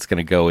Jarnine's going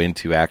to go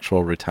into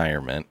actual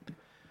retirement,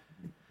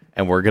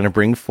 and we're going to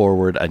bring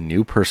forward a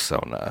new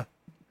persona.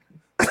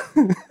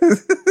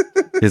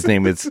 His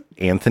name is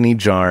Anthony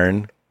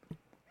Jarn.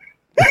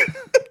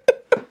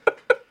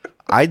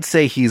 I'd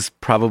say he's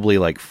probably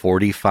like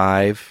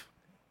 45.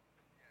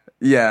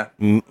 Yeah.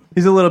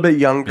 He's a little bit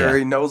younger. Yeah.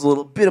 He knows a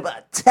little bit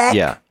about tech.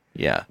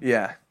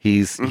 Yeah.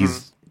 He's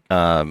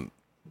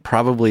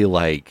probably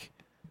like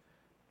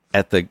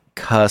at the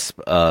cusp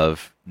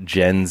of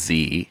Gen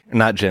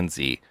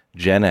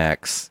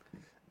X,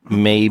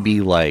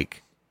 maybe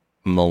like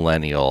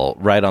millennial,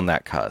 right on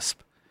that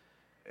cusp.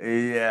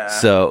 Yeah.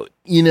 So,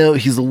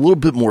 he's a little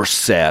bit more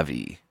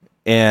savvy.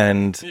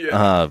 And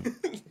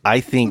I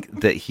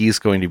think that he's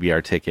going to be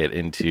our ticket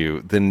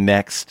into the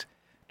next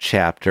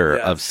chapter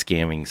of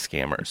scamming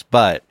scammers.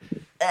 But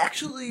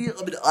actually,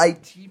 I'm an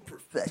IT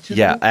professional.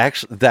 Yeah,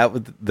 actually,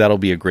 that'll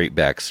be a great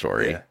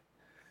backstory.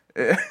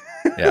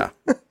 Yeah.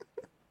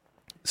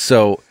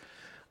 So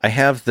I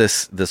have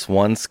this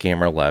one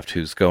scammer left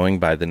who's going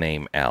by the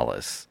name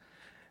Alice.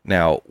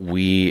 Now,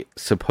 we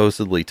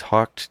supposedly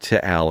talked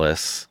to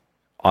Alice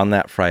on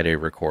that Friday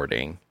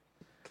recording.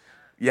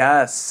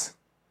 Yes.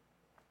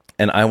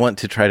 And I want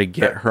to try to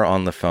get her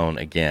on the phone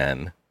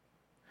again.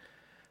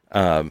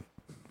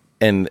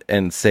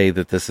 And say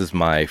that this is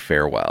my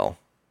farewell.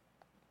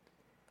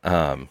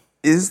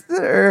 Is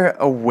there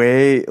a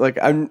way, like,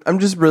 I'm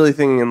just really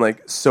thinking in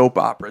like soap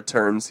opera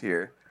terms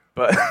here,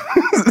 but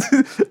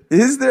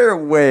is there a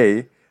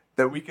way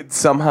that we could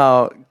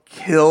somehow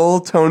kill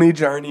Tony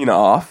Jarnine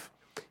off?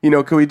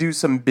 Could we do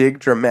some big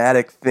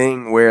dramatic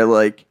thing where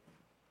like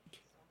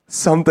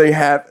something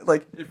happened,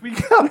 like if we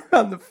got her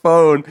on the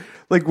phone,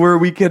 like where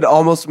we could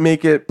almost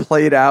make it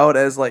played out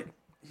as like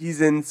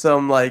he's in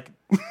some like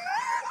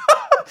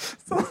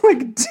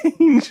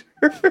danger,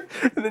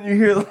 and then you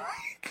hear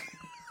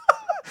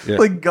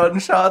like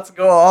gunshots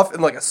go off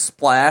and like a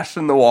splash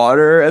in the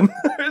water and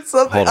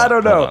something. I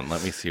don't know. Hold on,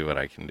 let me see what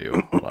I can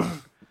do. Hold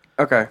on.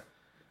 Okay.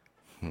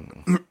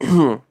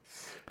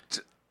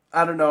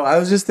 I don't know. I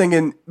was just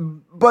thinking,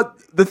 but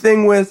the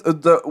thing with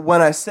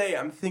when I say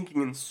I'm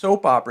thinking in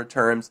soap opera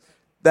terms,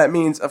 that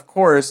means, of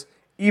course,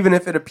 even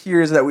if it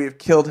appears that we have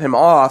killed him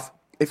off,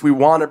 if we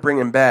want to bring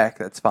him back,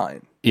 that's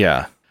fine.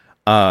 Yeah.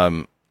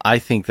 I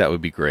think that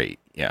would be great.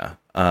 Yeah.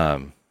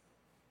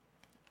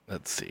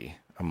 Let's see.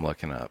 I'm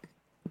looking up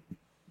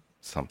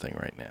something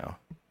right now.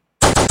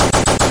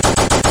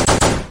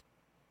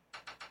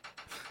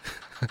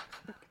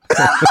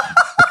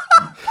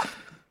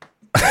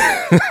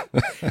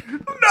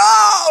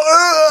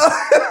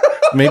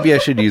 Maybe I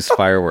should use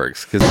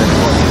fireworks because then it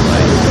won't be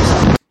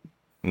like.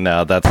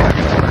 No, that's not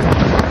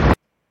gonna work.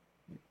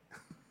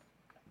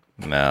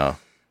 No.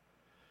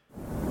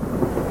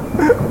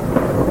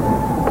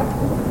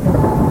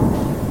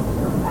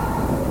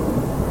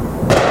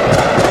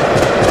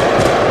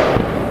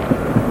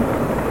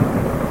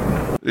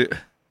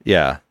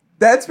 Yeah.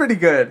 That's pretty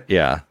good.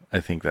 Yeah, I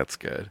think that's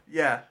good.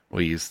 Yeah.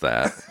 We'll use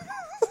that.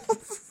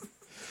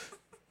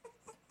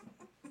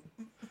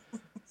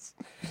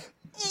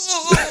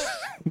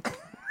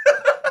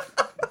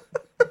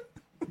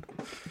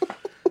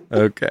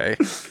 Okay.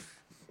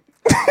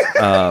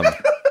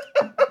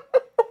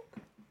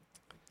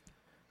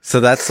 So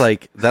that's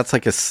like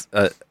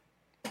a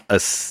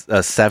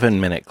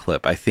 7-minute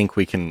clip. I think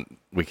we can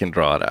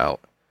draw it out.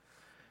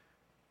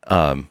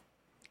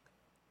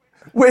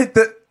 Wait,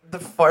 the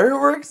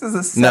fireworks is a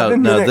 7-minute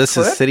No, this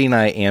clip? is city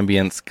night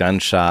ambience,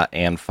 gunshot,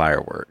 and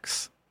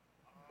fireworks.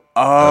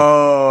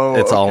 Oh,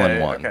 it's all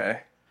in one. Okay.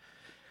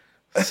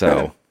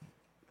 So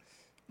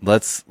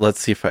let's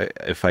see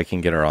if I can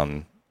get her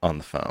on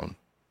the phone.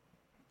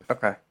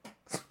 Okay.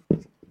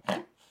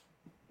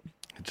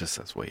 It just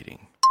says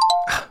waiting.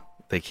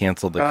 They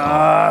canceled the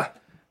call.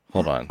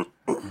 Hold on.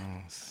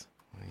 Please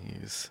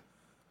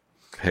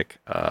pick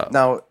up.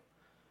 Now,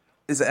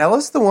 is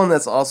Alice the one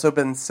that's also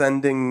been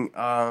sending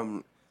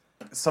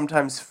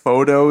sometimes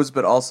photos,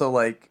 but also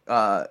like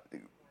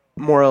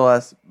more or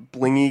less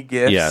blingy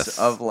gifts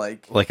of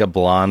like a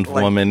blonde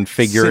woman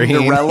figurine?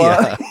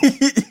 Cinderella?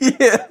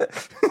 Yeah.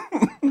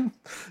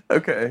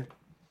 Okay.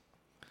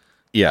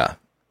 Yeah.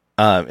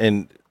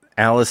 And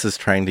Alice is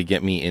trying to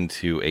get me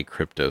into a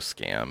crypto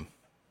scam.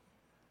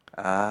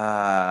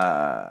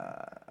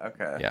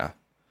 Okay. Yeah.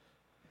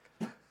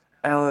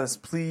 Alice,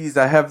 please,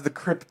 I have the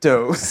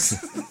cryptos.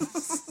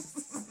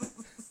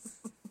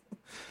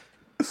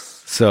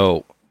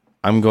 So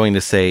I'm going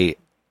to say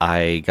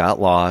I got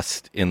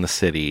lost in the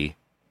city.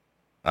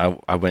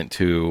 I went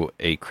to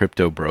a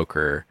crypto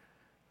broker,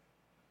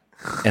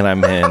 and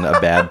I'm in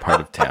a bad part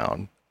of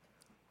town.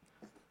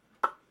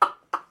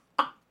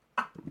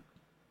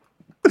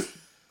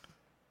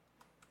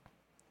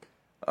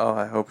 Oh,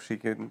 I hope she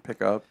can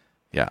pick up.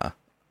 Yeah.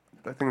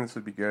 I think this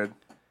would be good.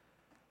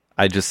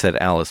 I just said,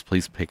 Alice,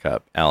 please pick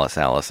up. Alice,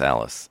 Alice,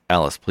 Alice.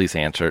 Alice, please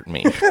answer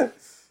me.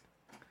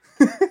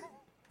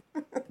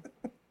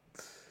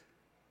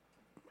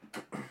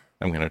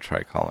 I'm going to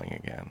try calling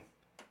again.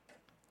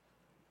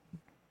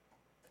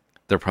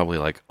 They're probably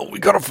like, oh, we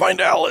got to find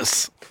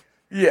Alice.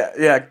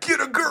 Yeah, get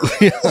a girl.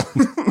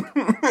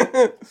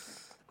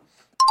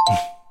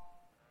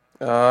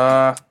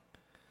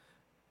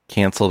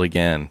 Canceled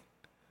again.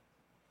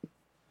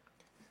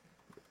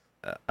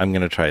 I'm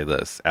going to try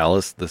this.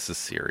 Alice, this is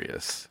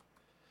serious.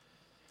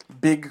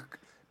 Big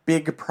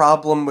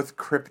problem with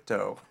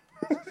crypto.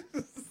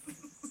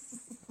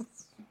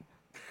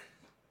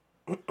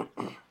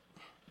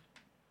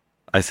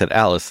 I said,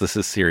 Alice, this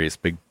is serious.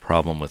 Big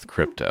problem with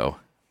crypto.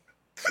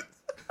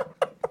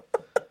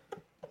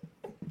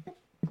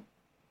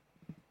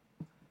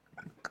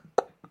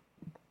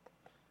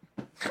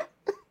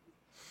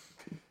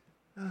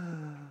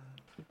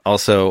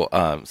 Also,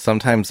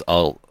 sometimes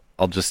I'll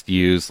just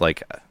use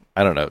like,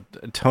 I don't know,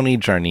 Tony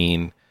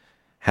Jarnine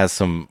has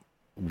some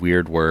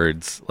weird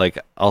words. Like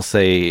I'll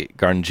say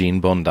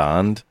Garngine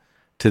Bondand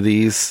to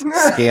these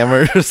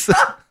scammers.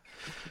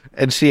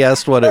 And she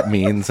asked what it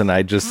means, and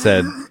I just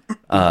said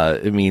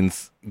it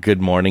means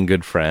good morning,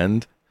 good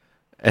friend.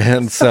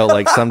 And so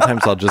like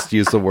sometimes I'll just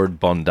use the word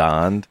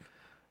Bondand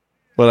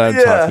when I'm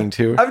talking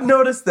to her. I've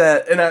noticed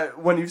that, and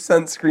when you've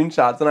sent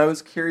screenshots, and I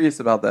was curious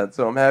about that,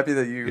 so I'm happy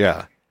that you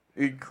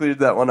cleared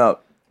that one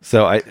up.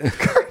 So I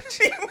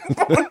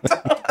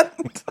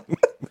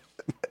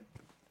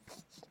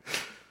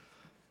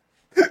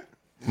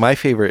my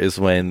favorite is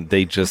when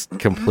they just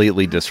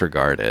completely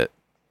disregard it.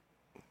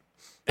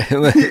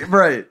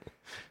 Right.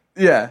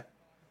 Yeah.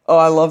 Oh,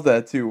 I love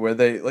that too, where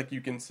they like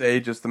you can say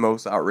just the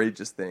most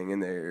outrageous thing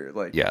and they're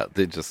like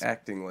they just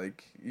acting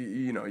like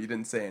you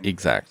didn't say anything.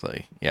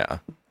 Exactly. Yeah.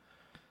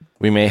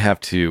 We may have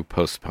to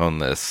postpone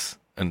this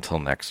until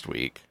next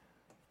week.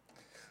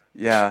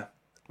 Yeah.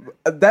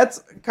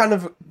 That's kind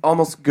of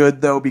almost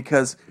good though,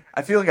 because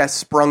I feel like I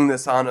sprung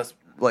this on us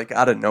like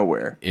out of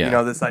nowhere.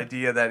 Yeah. This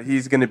idea that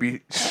he's going to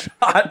be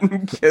shot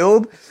and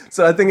killed.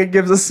 So I think it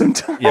gives us some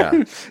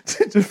time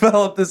to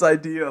develop this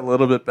idea a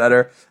little bit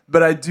better.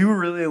 But I do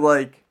really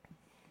like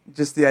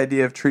just the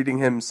idea of treating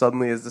him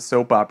suddenly as the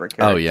soap opera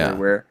character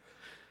where,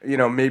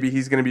 maybe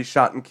he's going to be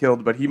shot and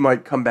killed, but he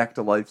might come back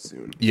to life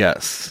soon.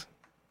 Yes.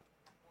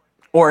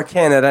 Or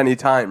can at any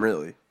time,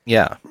 really.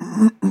 Yeah.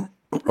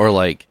 Or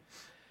like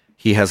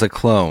he has a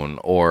clone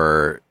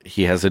or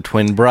he has a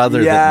twin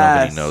brother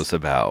that nobody knows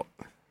about.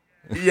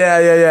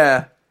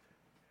 Yeah.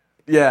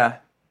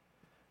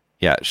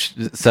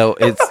 So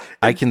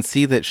I can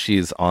see that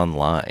she's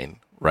online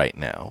right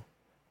now,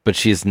 but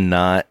she's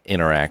not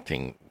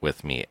interacting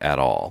with me at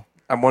all.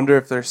 I wonder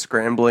if they're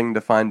scrambling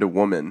to find a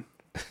woman.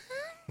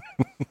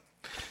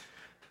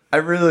 I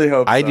really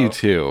hope I so. do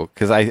too,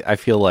 because I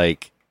feel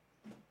like,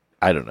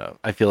 I don't know.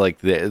 I feel like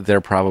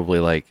they're probably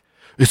like,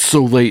 it's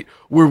so late.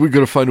 Where are we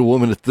going to find a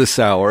woman at this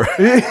hour?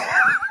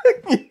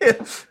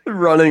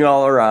 Running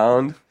all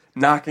around,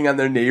 knocking on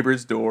their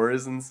neighbors'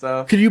 doors and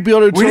stuff. Can you be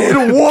on a We need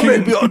a woman! Can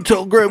you be on a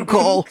telegram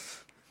call?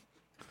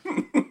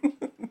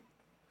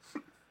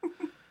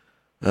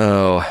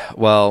 Oh,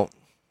 well,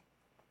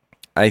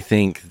 I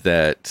think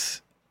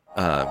that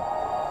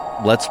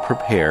let's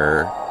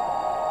prepare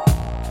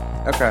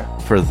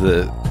for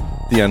the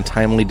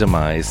untimely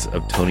demise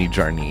of Tony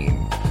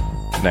Jarnine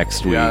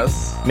next week.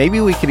 Yes. Maybe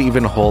we could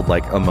even hold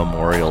like a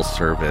memorial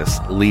service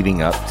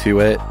leading up to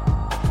it.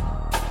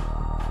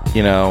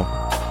 You know,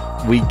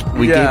 we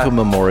gave a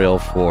memorial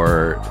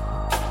for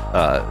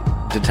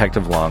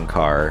Detective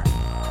Longcar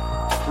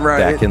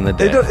back in the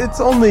day.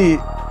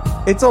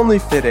 It's only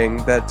fitting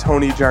that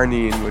Tony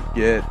Jarnine would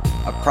get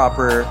a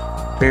proper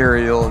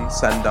burial and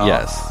send off.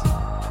 Yes.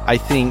 I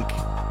think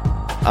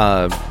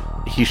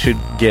he should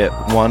get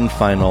one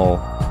final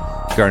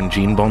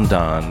Garngine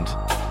Bondand.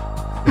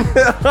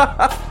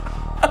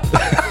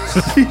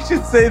 He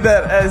should say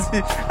that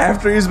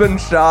after he's been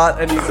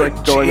shot and he's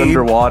like going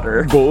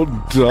underwater.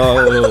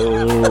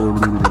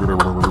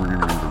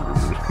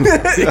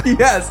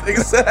 Yes,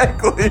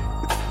 exactly.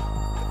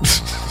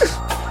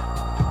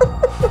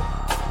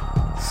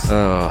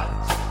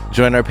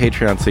 Join our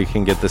Patreon so you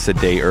can get this a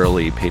day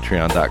early.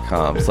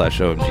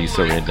 Patreon.com/OMG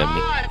So Random.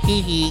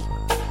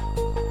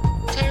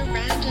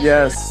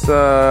 Yes,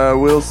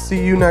 we'll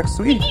see you next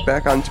week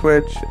back on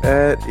Twitch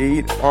at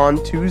 8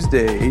 on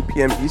Tuesday, 8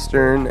 p.m.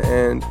 Eastern.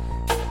 And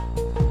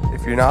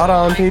if you're not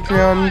on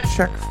Patreon,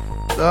 check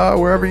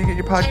wherever you get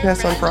your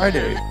podcasts on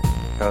Friday,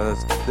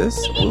 because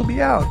this will be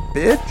out,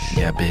 bitch.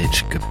 Yeah,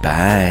 bitch.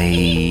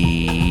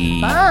 Goodbye.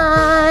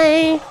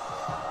 Bye.